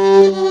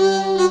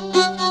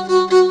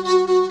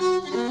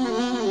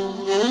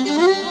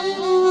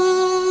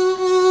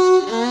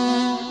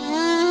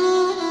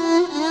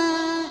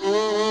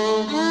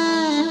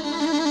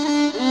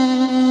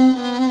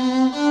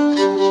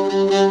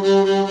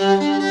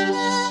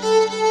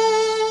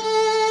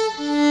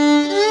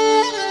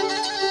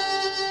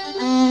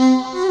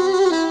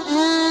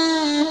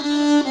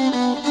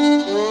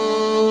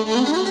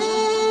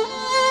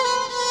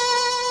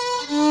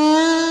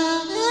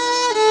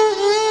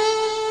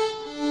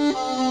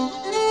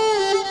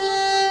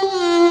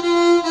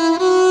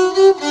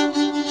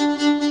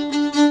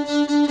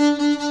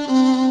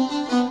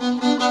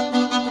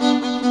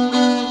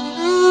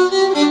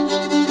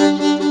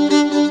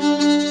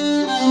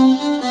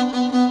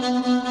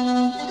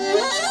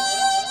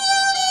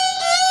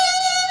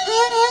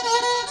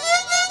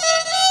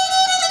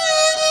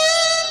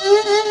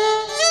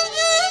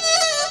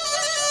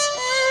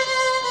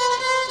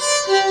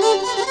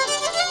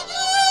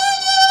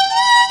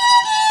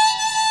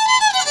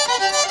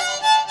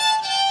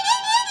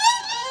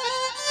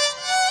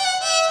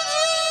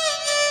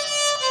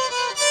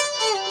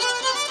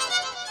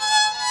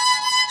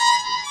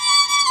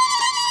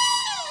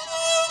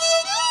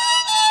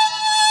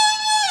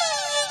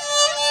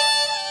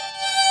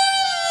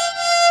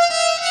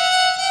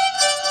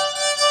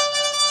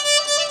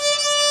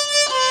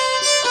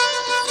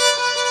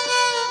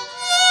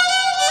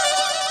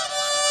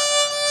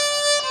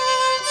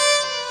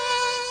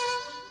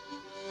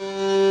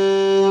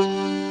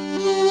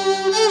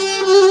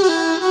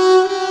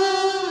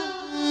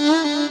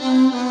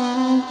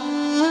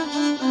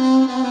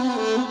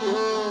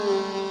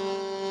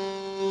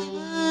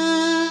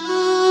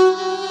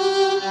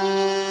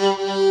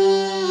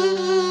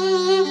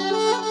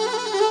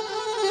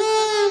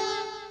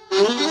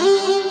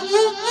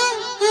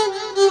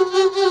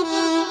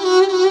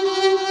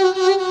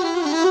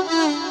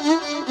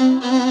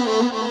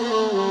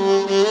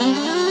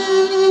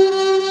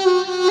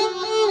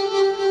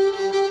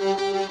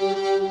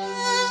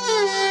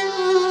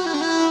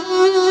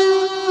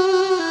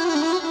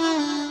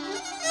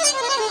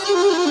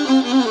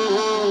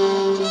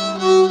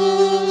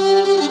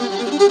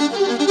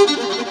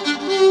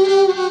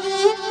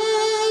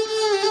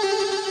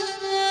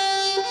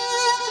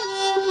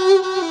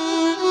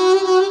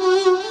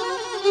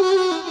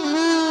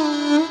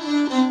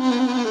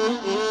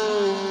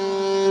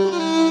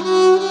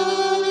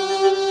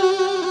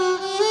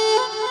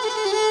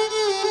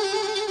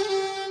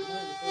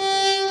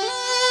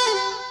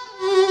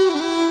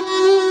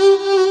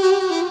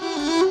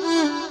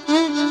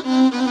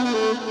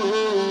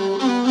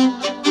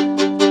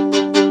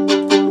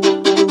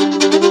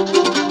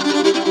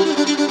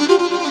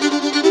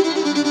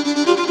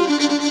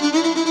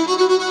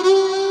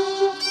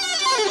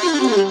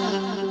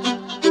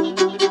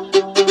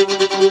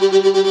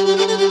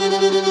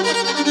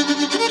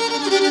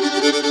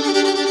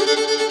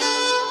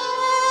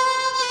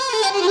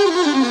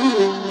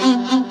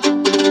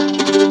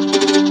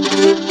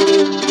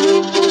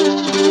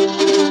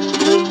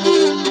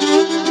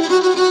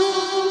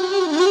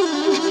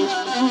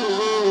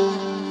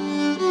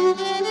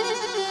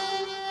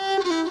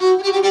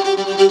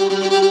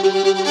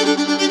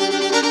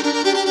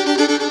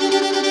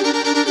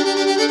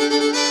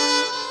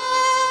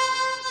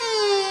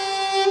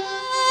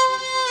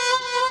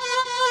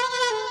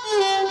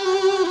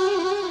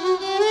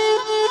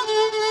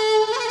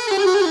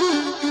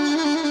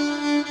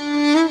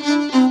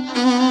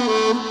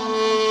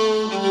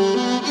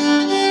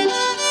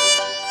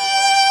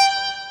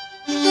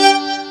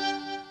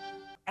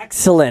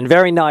 Excellent.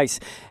 Very nice.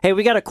 Hey,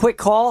 we got a quick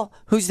call.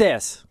 Who's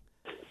this?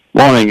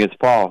 Morning, it's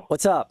Paul.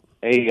 What's up?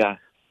 Hey,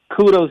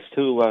 kudos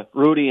to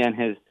Rudy and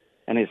his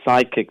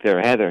sidekick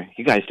there, Heather.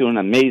 You guys do an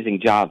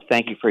amazing job.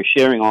 Thank you for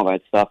sharing all that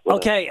stuff with us.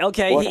 Okay.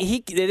 What-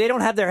 They don't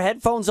have their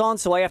headphones on,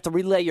 so I have to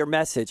relay your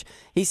message.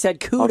 He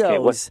said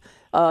kudos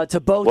to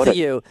both what of a-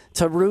 you,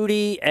 to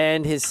Rudy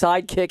and his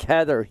sidekick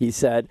Heather. He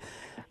said,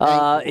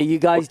 you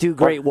guys do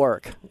great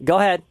work. Go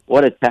ahead.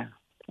 What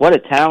a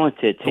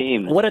talented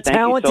team. What a Thank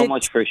talented- you so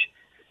much for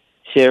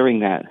sharing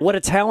that. What a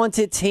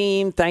talented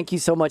team. Thank you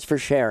so much for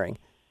sharing.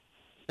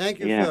 Thank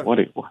you, Yeah,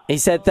 sir. He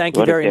said thank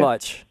you What a very kid.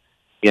 much.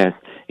 Yes.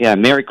 Yeah,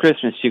 Merry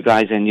Christmas, you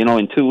guys. And,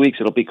 in 2 weeks,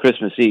 it'll be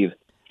Christmas Eve.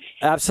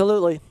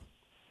 Absolutely.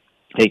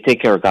 Hey,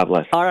 take care. God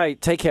bless. All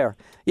right, take care.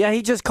 Yeah,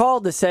 he just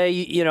called to say,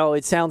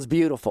 it sounds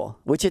beautiful,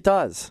 which it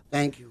does.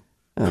 Thank you.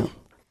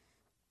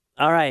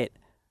 All right.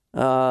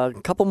 A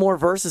couple more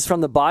verses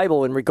from the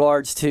Bible in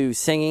regards to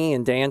singing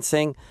and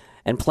dancing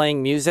and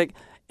playing music.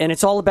 And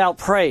it's all about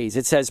praise.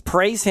 It says,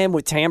 praise him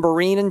with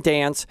tambourine and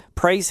dance.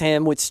 Praise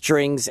him with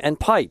strings and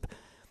pipe.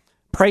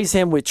 Praise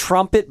him with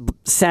trumpet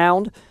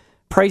sound.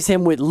 Praise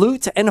him with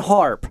lute and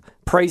harp.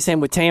 Praise him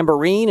with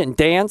tambourine and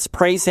dance.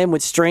 Praise him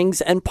with strings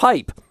and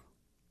pipe.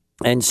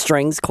 And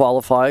strings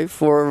qualify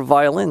for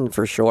violin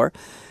for sure.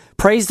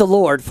 Praise the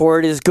Lord, for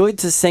it is good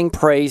to sing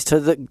praise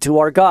to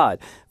our God,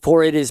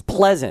 for it is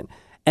pleasant,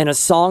 and a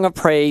song of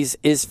praise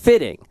is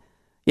fitting.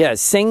 Yeah,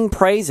 sing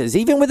praises.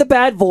 Even with a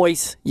bad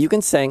voice, you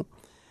can sing.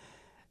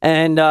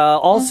 And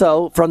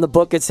also from the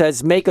book it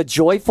says, make a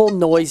joyful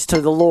noise to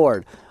the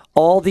Lord.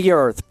 All the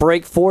earth,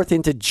 break forth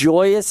into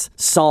joyous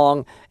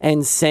song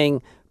and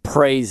sing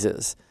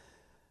praises.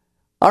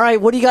 All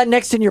right, what do you got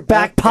next in your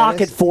back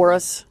pocket for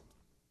us?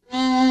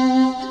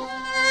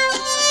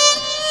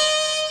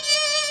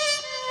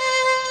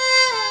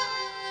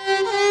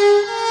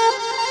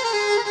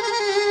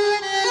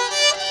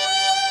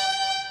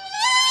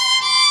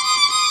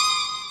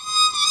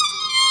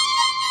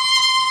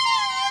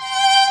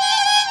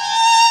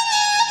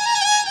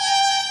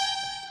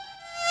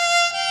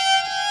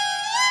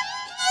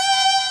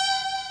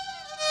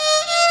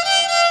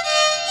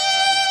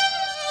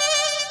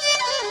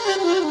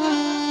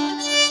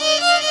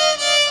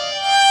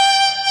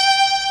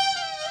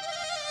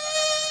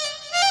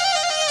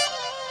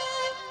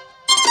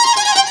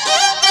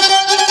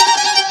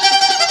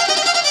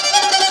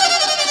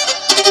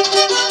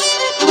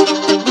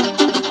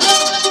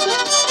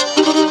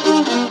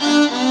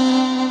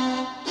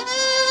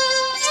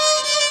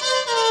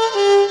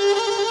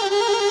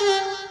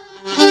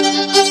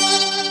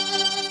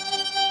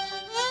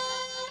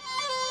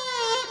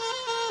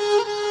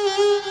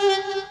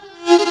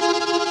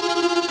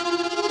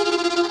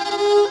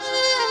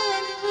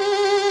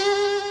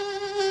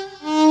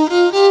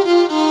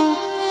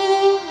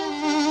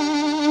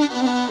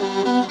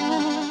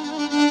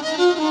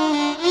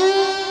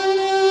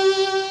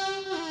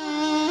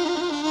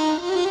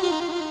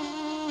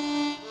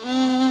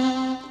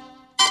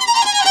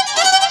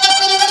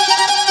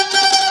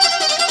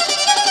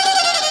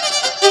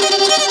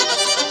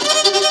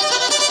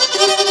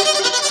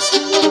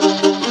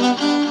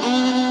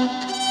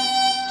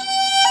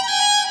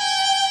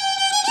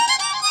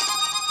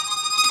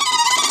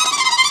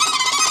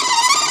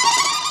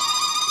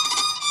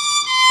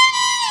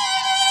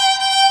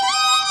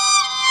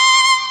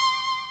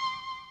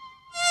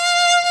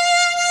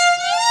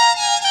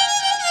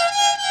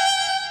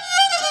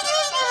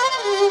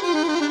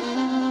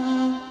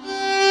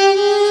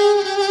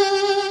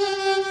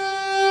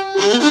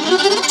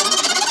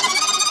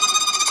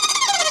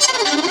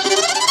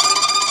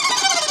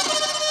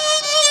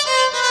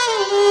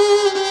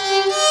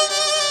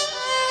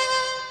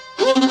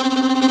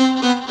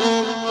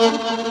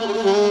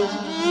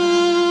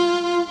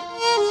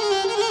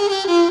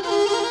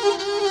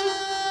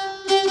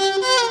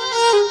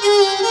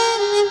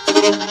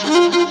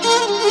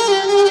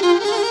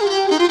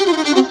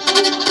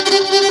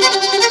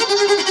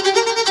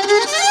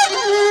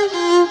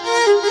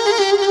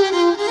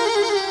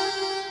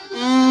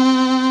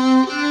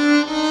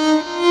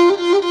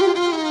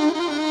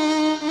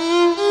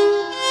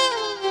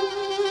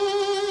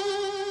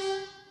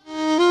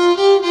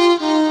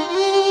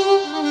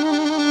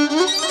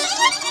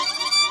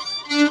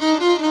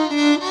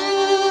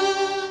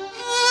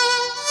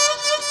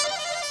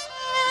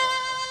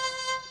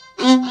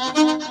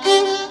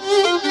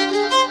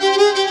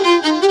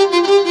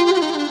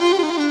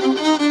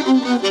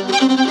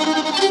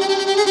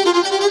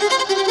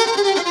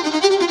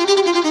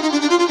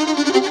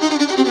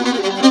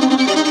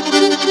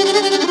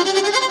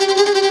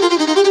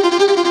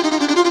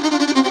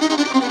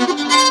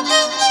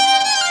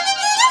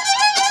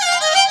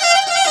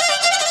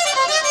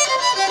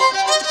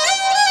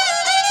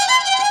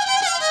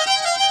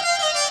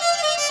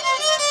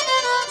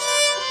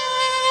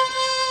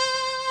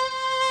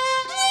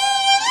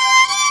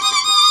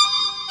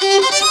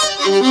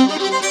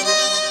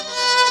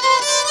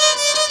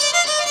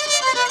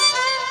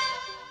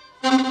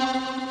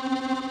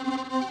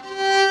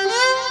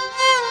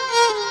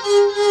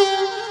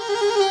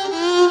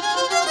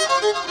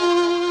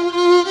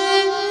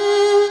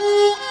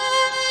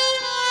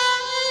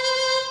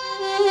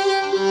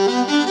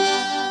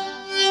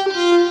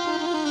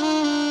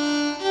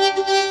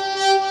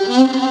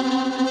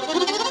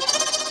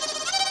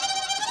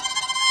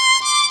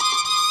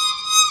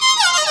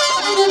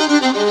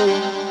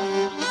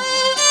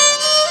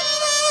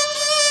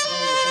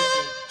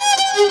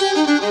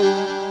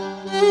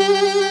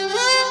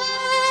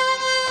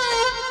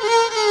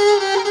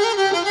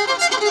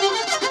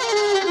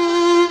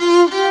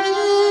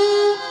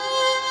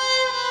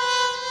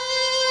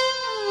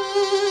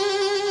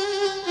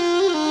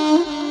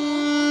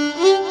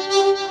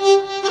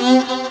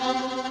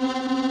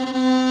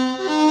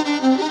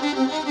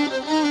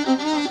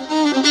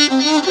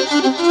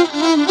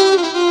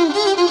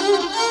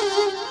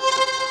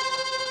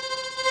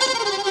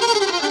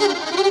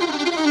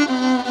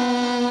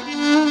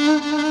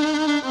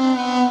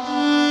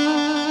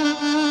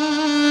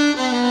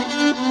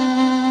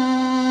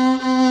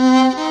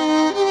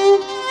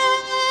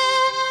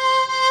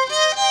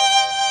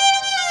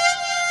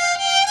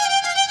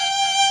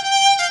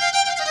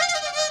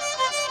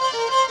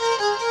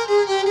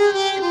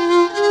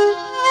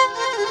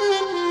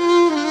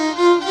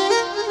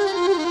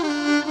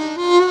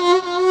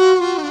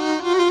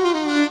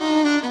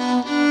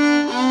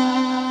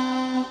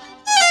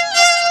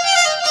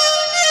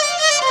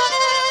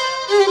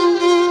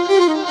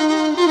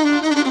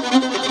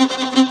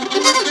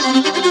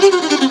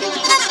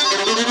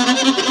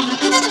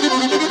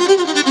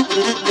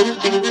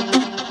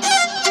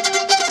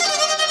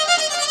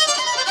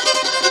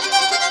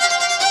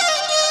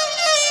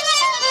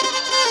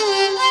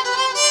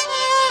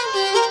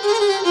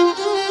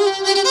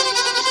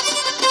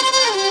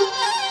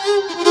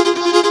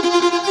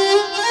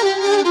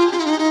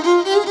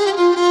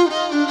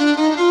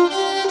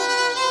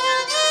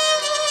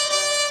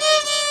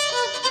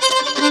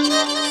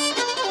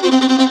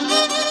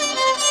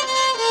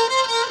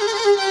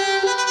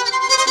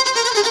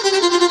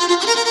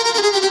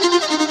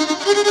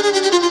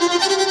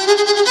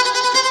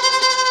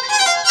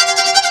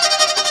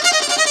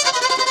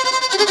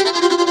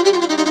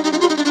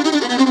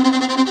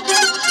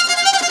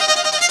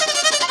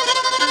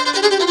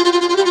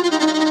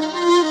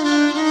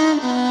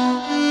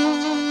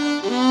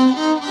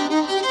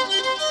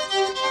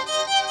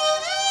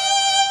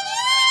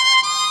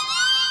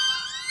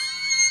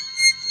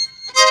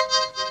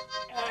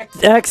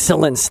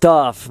 Excellent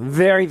stuff.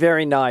 Very,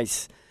 very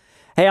nice.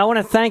 Hey, I want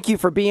to thank you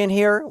for being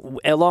here,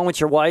 along with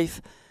your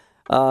wife,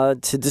 to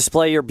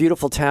display your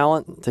beautiful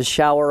talent, to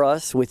shower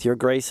us with your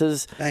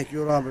graces. Thank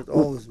you, Robert.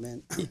 Always,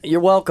 man. You're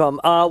welcome.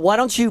 Why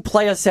don't you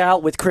play us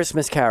out with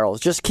Christmas carols?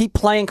 Just keep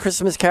playing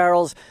Christmas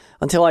carols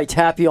until I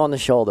tap you on the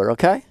shoulder,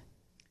 okay?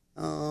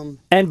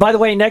 And by the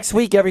way, next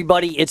week,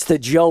 everybody, it's the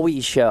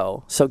Joey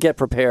Show, so get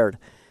prepared.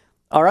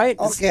 All right?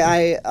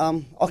 Okay,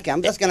 I'm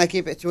just gonna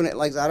keep it tune it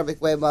like the Arabic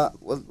way, but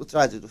we'll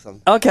try to do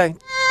something. Okay. And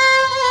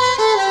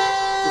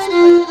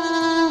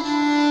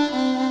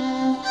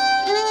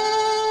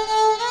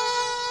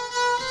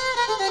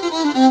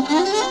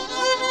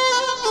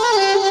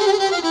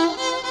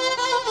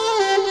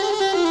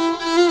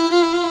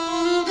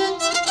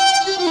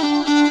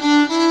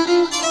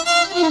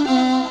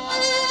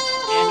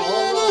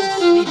all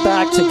roads lead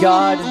back to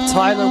God.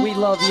 Tyler, we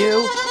love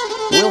you.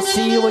 We'll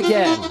see you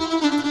again.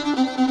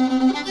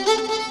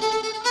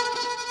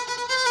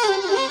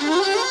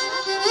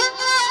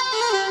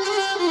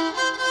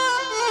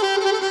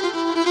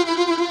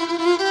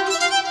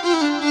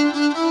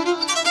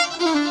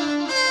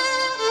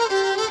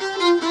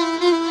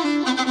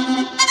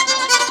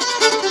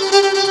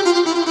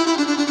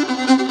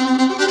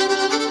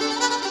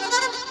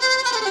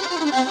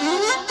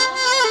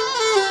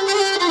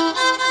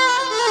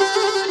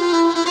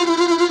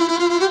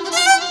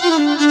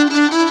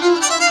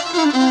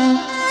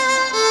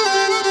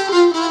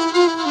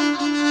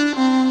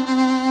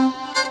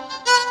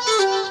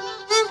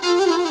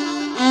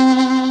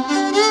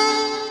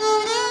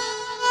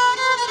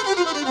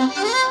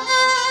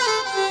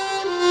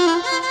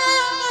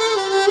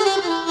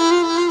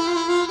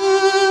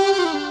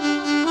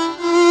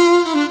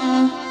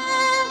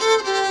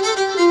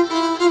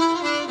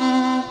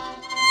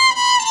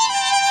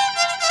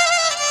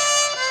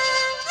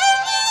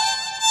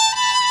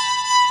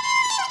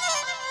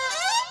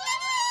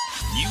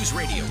 News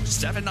Radio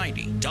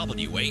 790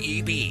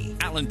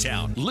 WAEB,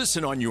 Allentown.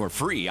 Listen on your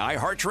free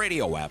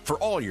iHeartRadio app for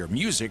all your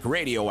music,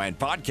 radio, and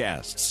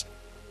podcasts.